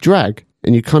starts to drag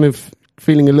and you're kind of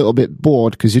feeling a little bit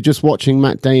bored because you're just watching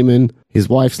Matt Damon. His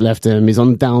wife's left him. He's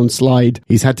on the downslide.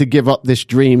 He's had to give up this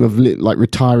dream of like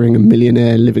retiring a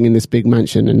millionaire, living in this big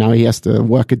mansion, and now he has to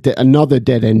work another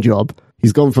dead-end job.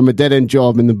 He's gone from a dead-end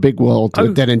job in the big world to a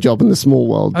dead-end job in the small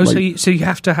world. Oh, like, so you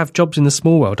have to have jobs in the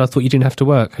small world? I thought you didn't have to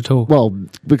work at all. Well,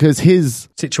 because his...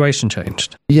 situation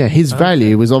changed. Yeah, his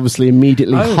value was obviously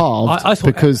immediately halved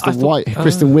because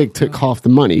Kristen Wiig took half the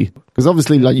money. Because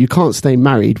obviously, like, you can't stay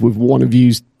married with one of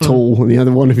you's tall and the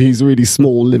other one of you's really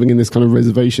small living in this kind of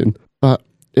reservation. But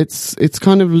it's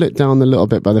kind of lit down a little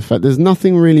bit by the fact there's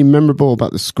nothing really memorable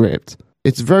about the script.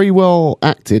 It's very well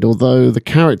acted, although the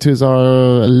characters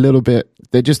are a little bit...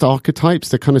 They're just archetypes.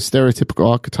 They're kind of stereotypical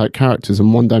archetype characters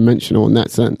and one-dimensional in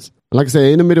that sense. Like I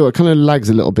say, in the middle, it kind of lags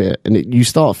a little bit. And you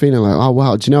start feeling like, oh,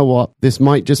 wow, do you know what? This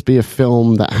might just be a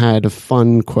film that had a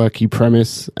fun, quirky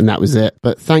premise, and that was it.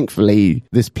 But thankfully,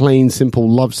 this plain, simple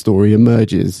love story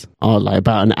emerges like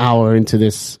about an hour into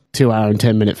this 2-hour and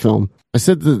 10-minute film. I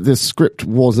said that the script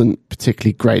wasn't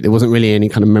particularly great. There wasn't really any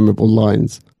kind of memorable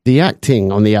lines. The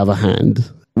acting, on the other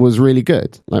hand, was really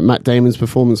good. Like, Matt Damon's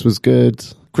performance was good.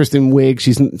 Kristen Wiig,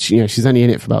 she's only in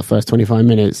it for about the first 25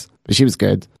 minutes, but she was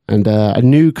good. And a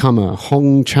newcomer,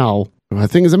 Hong Chow, who I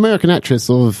think is an American actress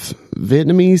of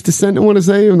Vietnamese descent, I want to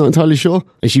say. I'm not entirely sure.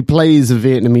 And she plays a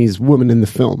Vietnamese woman in the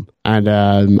film. And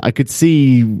I could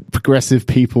see progressive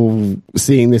people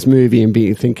seeing this movie and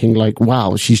thinking like,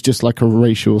 wow, she's just like a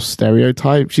racial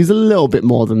stereotype. She's a little bit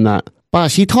more than that. But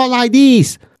she talk like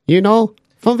this, you know,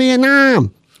 from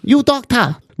Vietnam. You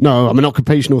doctor. No, I'm an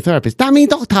occupational therapist. That mean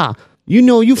doctor. You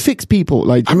know, you fix people.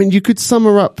 Like, I mean, you could sum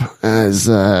her up as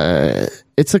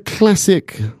it's a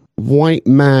classic white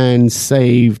man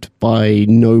saved by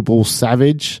noble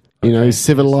savage. You know,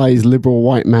 civilized liberal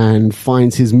white man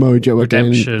finds his mojo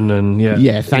redemption again. And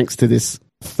yeah, thanks to this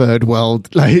third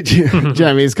world. Like, do you know what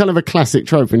I mean? It's kind of a classic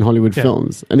trope in Hollywood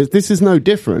films, and this is no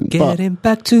different. Getting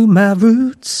back to my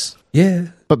roots. Yeah.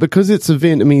 But because it's a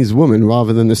Vietnamese woman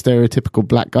rather than the stereotypical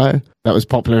black guy that was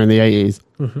popular in the 80s,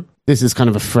 this is kind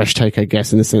of a fresh take, I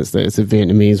guess, in the sense that it's a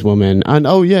Vietnamese woman. And,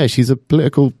 oh, yeah, she's a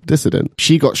political dissident.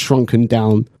 She got shrunken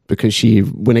down because she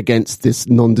went against this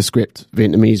nondescript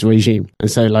Vietnamese regime. And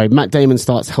so, like, Matt Damon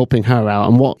starts helping her out.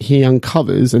 And what he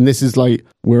uncovers, and this is, like,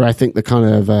 where I think the kind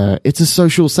of, it's a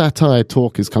social satire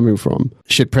talk is coming from.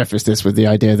 Should preface this with the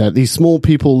idea that these small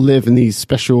people live in these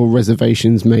special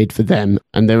reservations made for them.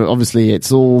 And they're obviously,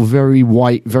 it's all very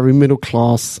white, very middle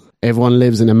class. Everyone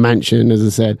lives in a mansion, as I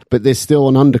said, but there's still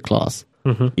an underclass.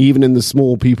 Even in the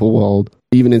small people world,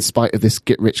 even in spite of this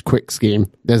get-rich-quick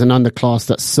scheme, there's an underclass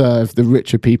that serve the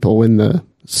richer people in the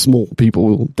small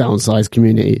people downsized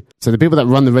community. So the people that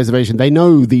run the reservation, they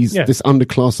know this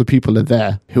underclass of people are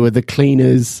there, who are the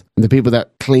cleaners, and the people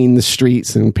that clean the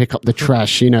streets and pick up the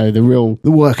trash, you know, the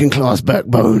working class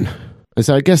backbone. And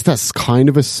so I guess that's kind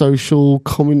of a social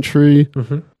commentary.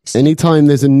 Anytime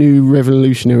there's a new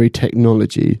revolutionary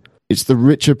technology, it's the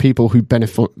richer people who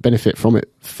benefit from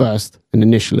it first and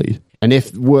initially. And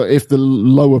if the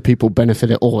lower people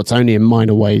benefit at all, it's only in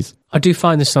minor ways. I do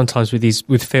find this sometimes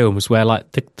with films where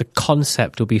like the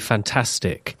concept will be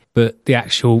fantastic, but the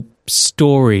actual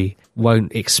story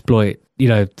won't exploit, you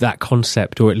know, that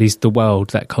concept, or at least the world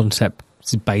that concept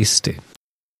is based in.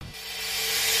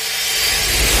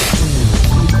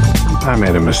 I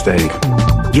made a mistake.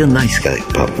 You're a nice guy,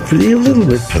 probably a little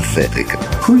bit pathetic.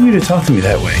 Who are you to talk to me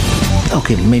that way?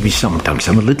 Okay, maybe sometimes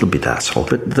I'm a little bit asshole,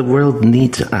 but the world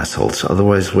needs assholes,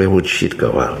 otherwise where would shit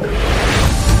go out?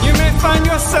 You may find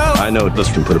yourself... I know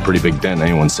this can put a pretty big dent in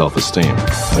anyone's self-esteem.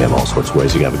 We have all sorts of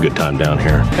ways you can have a good time down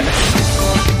here.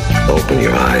 Open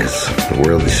your eyes. The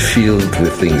world is filled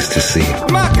with things to see.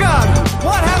 My God,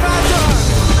 what have I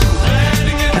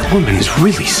done? That woman is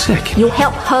really sick. You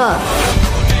help her.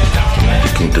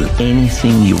 You can do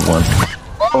anything you want.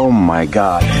 Oh my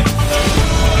God.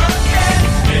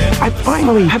 I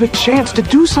finally have a chance to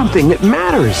do something that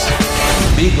matters.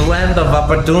 Big land of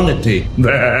opportunity.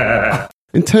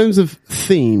 In terms of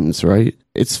themes, right?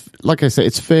 It's, like I said,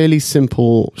 it's fairly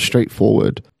simple,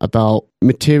 straightforward about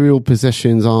material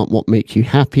possessions aren't what make you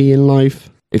happy in life.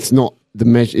 It's not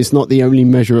the only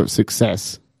measure of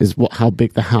success. Is how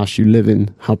big the house you live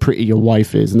in, how pretty your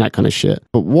wife is, and that kind of shit.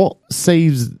 But what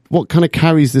kind of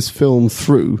carries this film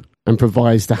through and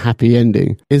provides the happy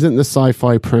ending isn't the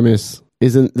sci-fi premise,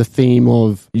 isn't the theme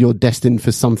of you're destined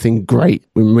for something great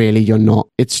when really you're not.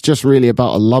 It's just really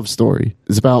about a love story.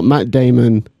 It's about Matt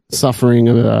Damon suffering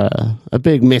a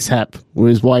big mishap where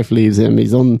his wife leaves him.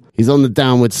 He's on the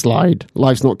downward slide.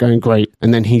 Life's not going great.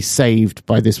 And then he's saved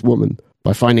by this woman.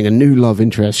 By finding a new love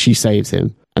interest, she saves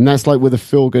him. And that's like where the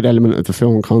feel-good element of the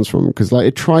film comes from, because like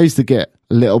it tries to get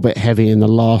a little bit heavy in the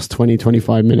last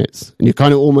 20-25 minutes, and you're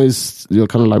kind of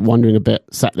like wondering a bit,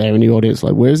 sat there in the audience,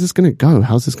 like, where is this going to go?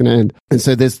 How's this going to end? And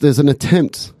so there's an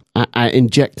attempt at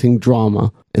injecting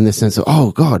drama in the sense of,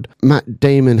 oh God, Matt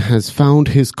Damon has found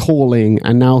his calling,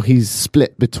 and now he's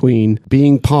split between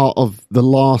being part of the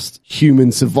last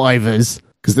human survivors.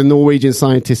 Because the Norwegian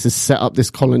scientists have set up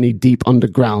this colony deep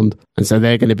underground, and so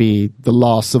they're going to be the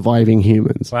last surviving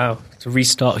humans. Wow, to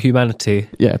restart humanity.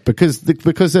 Yeah, because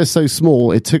they're so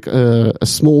small, it took a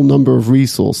small number of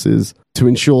resources to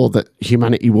ensure that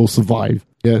humanity will survive.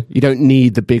 Yeah, you don't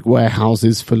need the big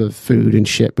warehouses full of food and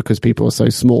shit because people are so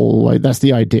small. Like, that's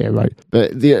the idea, right?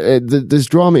 But there's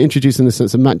drama introduced in the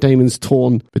sense of Matt Damon's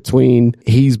torn between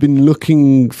he's been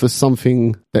looking for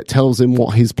something that tells him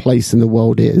what his place in the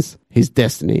world is, his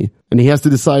destiny, and he has to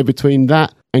decide between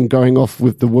that and going off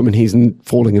with the woman he's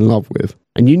falling in love with.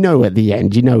 And you know at the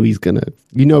end, you know what he's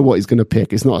gonna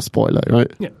pick. It's not a spoiler,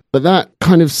 right? Yeah. But that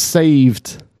kind of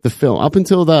saved the film. Up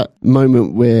until that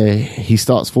moment where he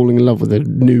starts falling in love with a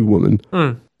new woman,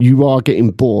 you are getting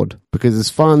bored, because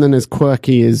as fun and as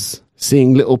quirky as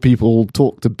seeing little people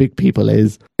talk to big people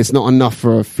is, it's not enough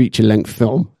for a feature-length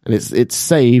film. And it's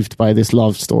saved by this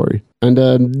love story. And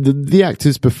the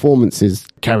actors' performances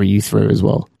carry you through as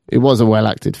well. It was a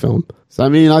well-acted film. So, I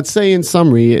mean, I'd say in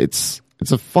summary, it's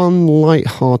a fun,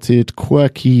 light-hearted,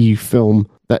 quirky film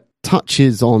that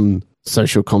touches on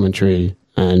social commentary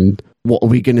and what are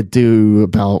we going to do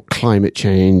about climate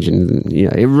change? And, you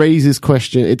know, it raises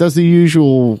questions. It does the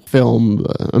usual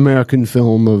American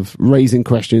film of raising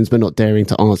questions but not daring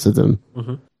to answer them.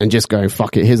 Mm-hmm. And just going,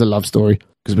 fuck it, here's a love story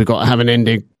because we've got to have an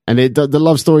ending. And the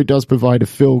love story does provide a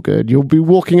feel-good. You'll be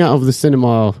walking out of the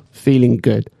cinema feeling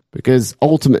good, because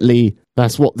ultimately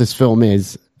that's what this film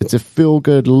is. It's a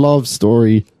feel-good love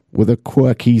story with a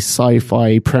quirky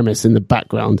sci-fi premise in the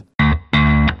background.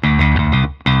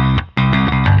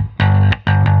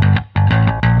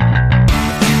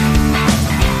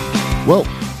 Well,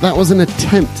 that was an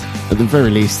attempt, at the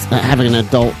very least, at having an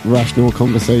adult, rational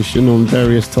conversation on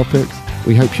various topics.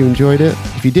 We hope you enjoyed it.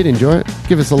 If you did enjoy it,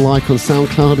 give us a like on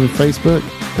SoundCloud and Facebook,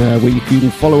 where you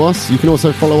can follow us. You can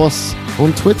also follow us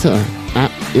on Twitter,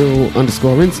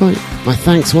 @ill_insight. My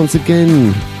thanks once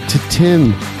again to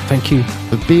Tim. Thank you.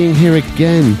 For being here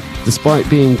again, despite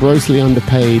being grossly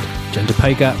underpaid. Gender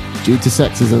pay gap. Due to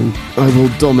sexism, I will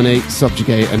dominate,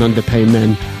 subjugate, and underpay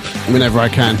men whenever I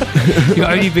can.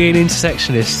 You're only being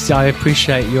intersectionist. I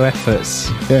appreciate your efforts.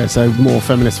 Yeah, so more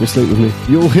feminists will sleep with me.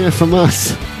 You'll hear from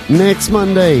us next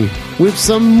Monday with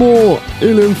some more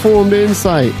ill-informed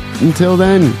insight. Until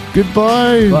then,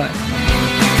 goodbye. Bye.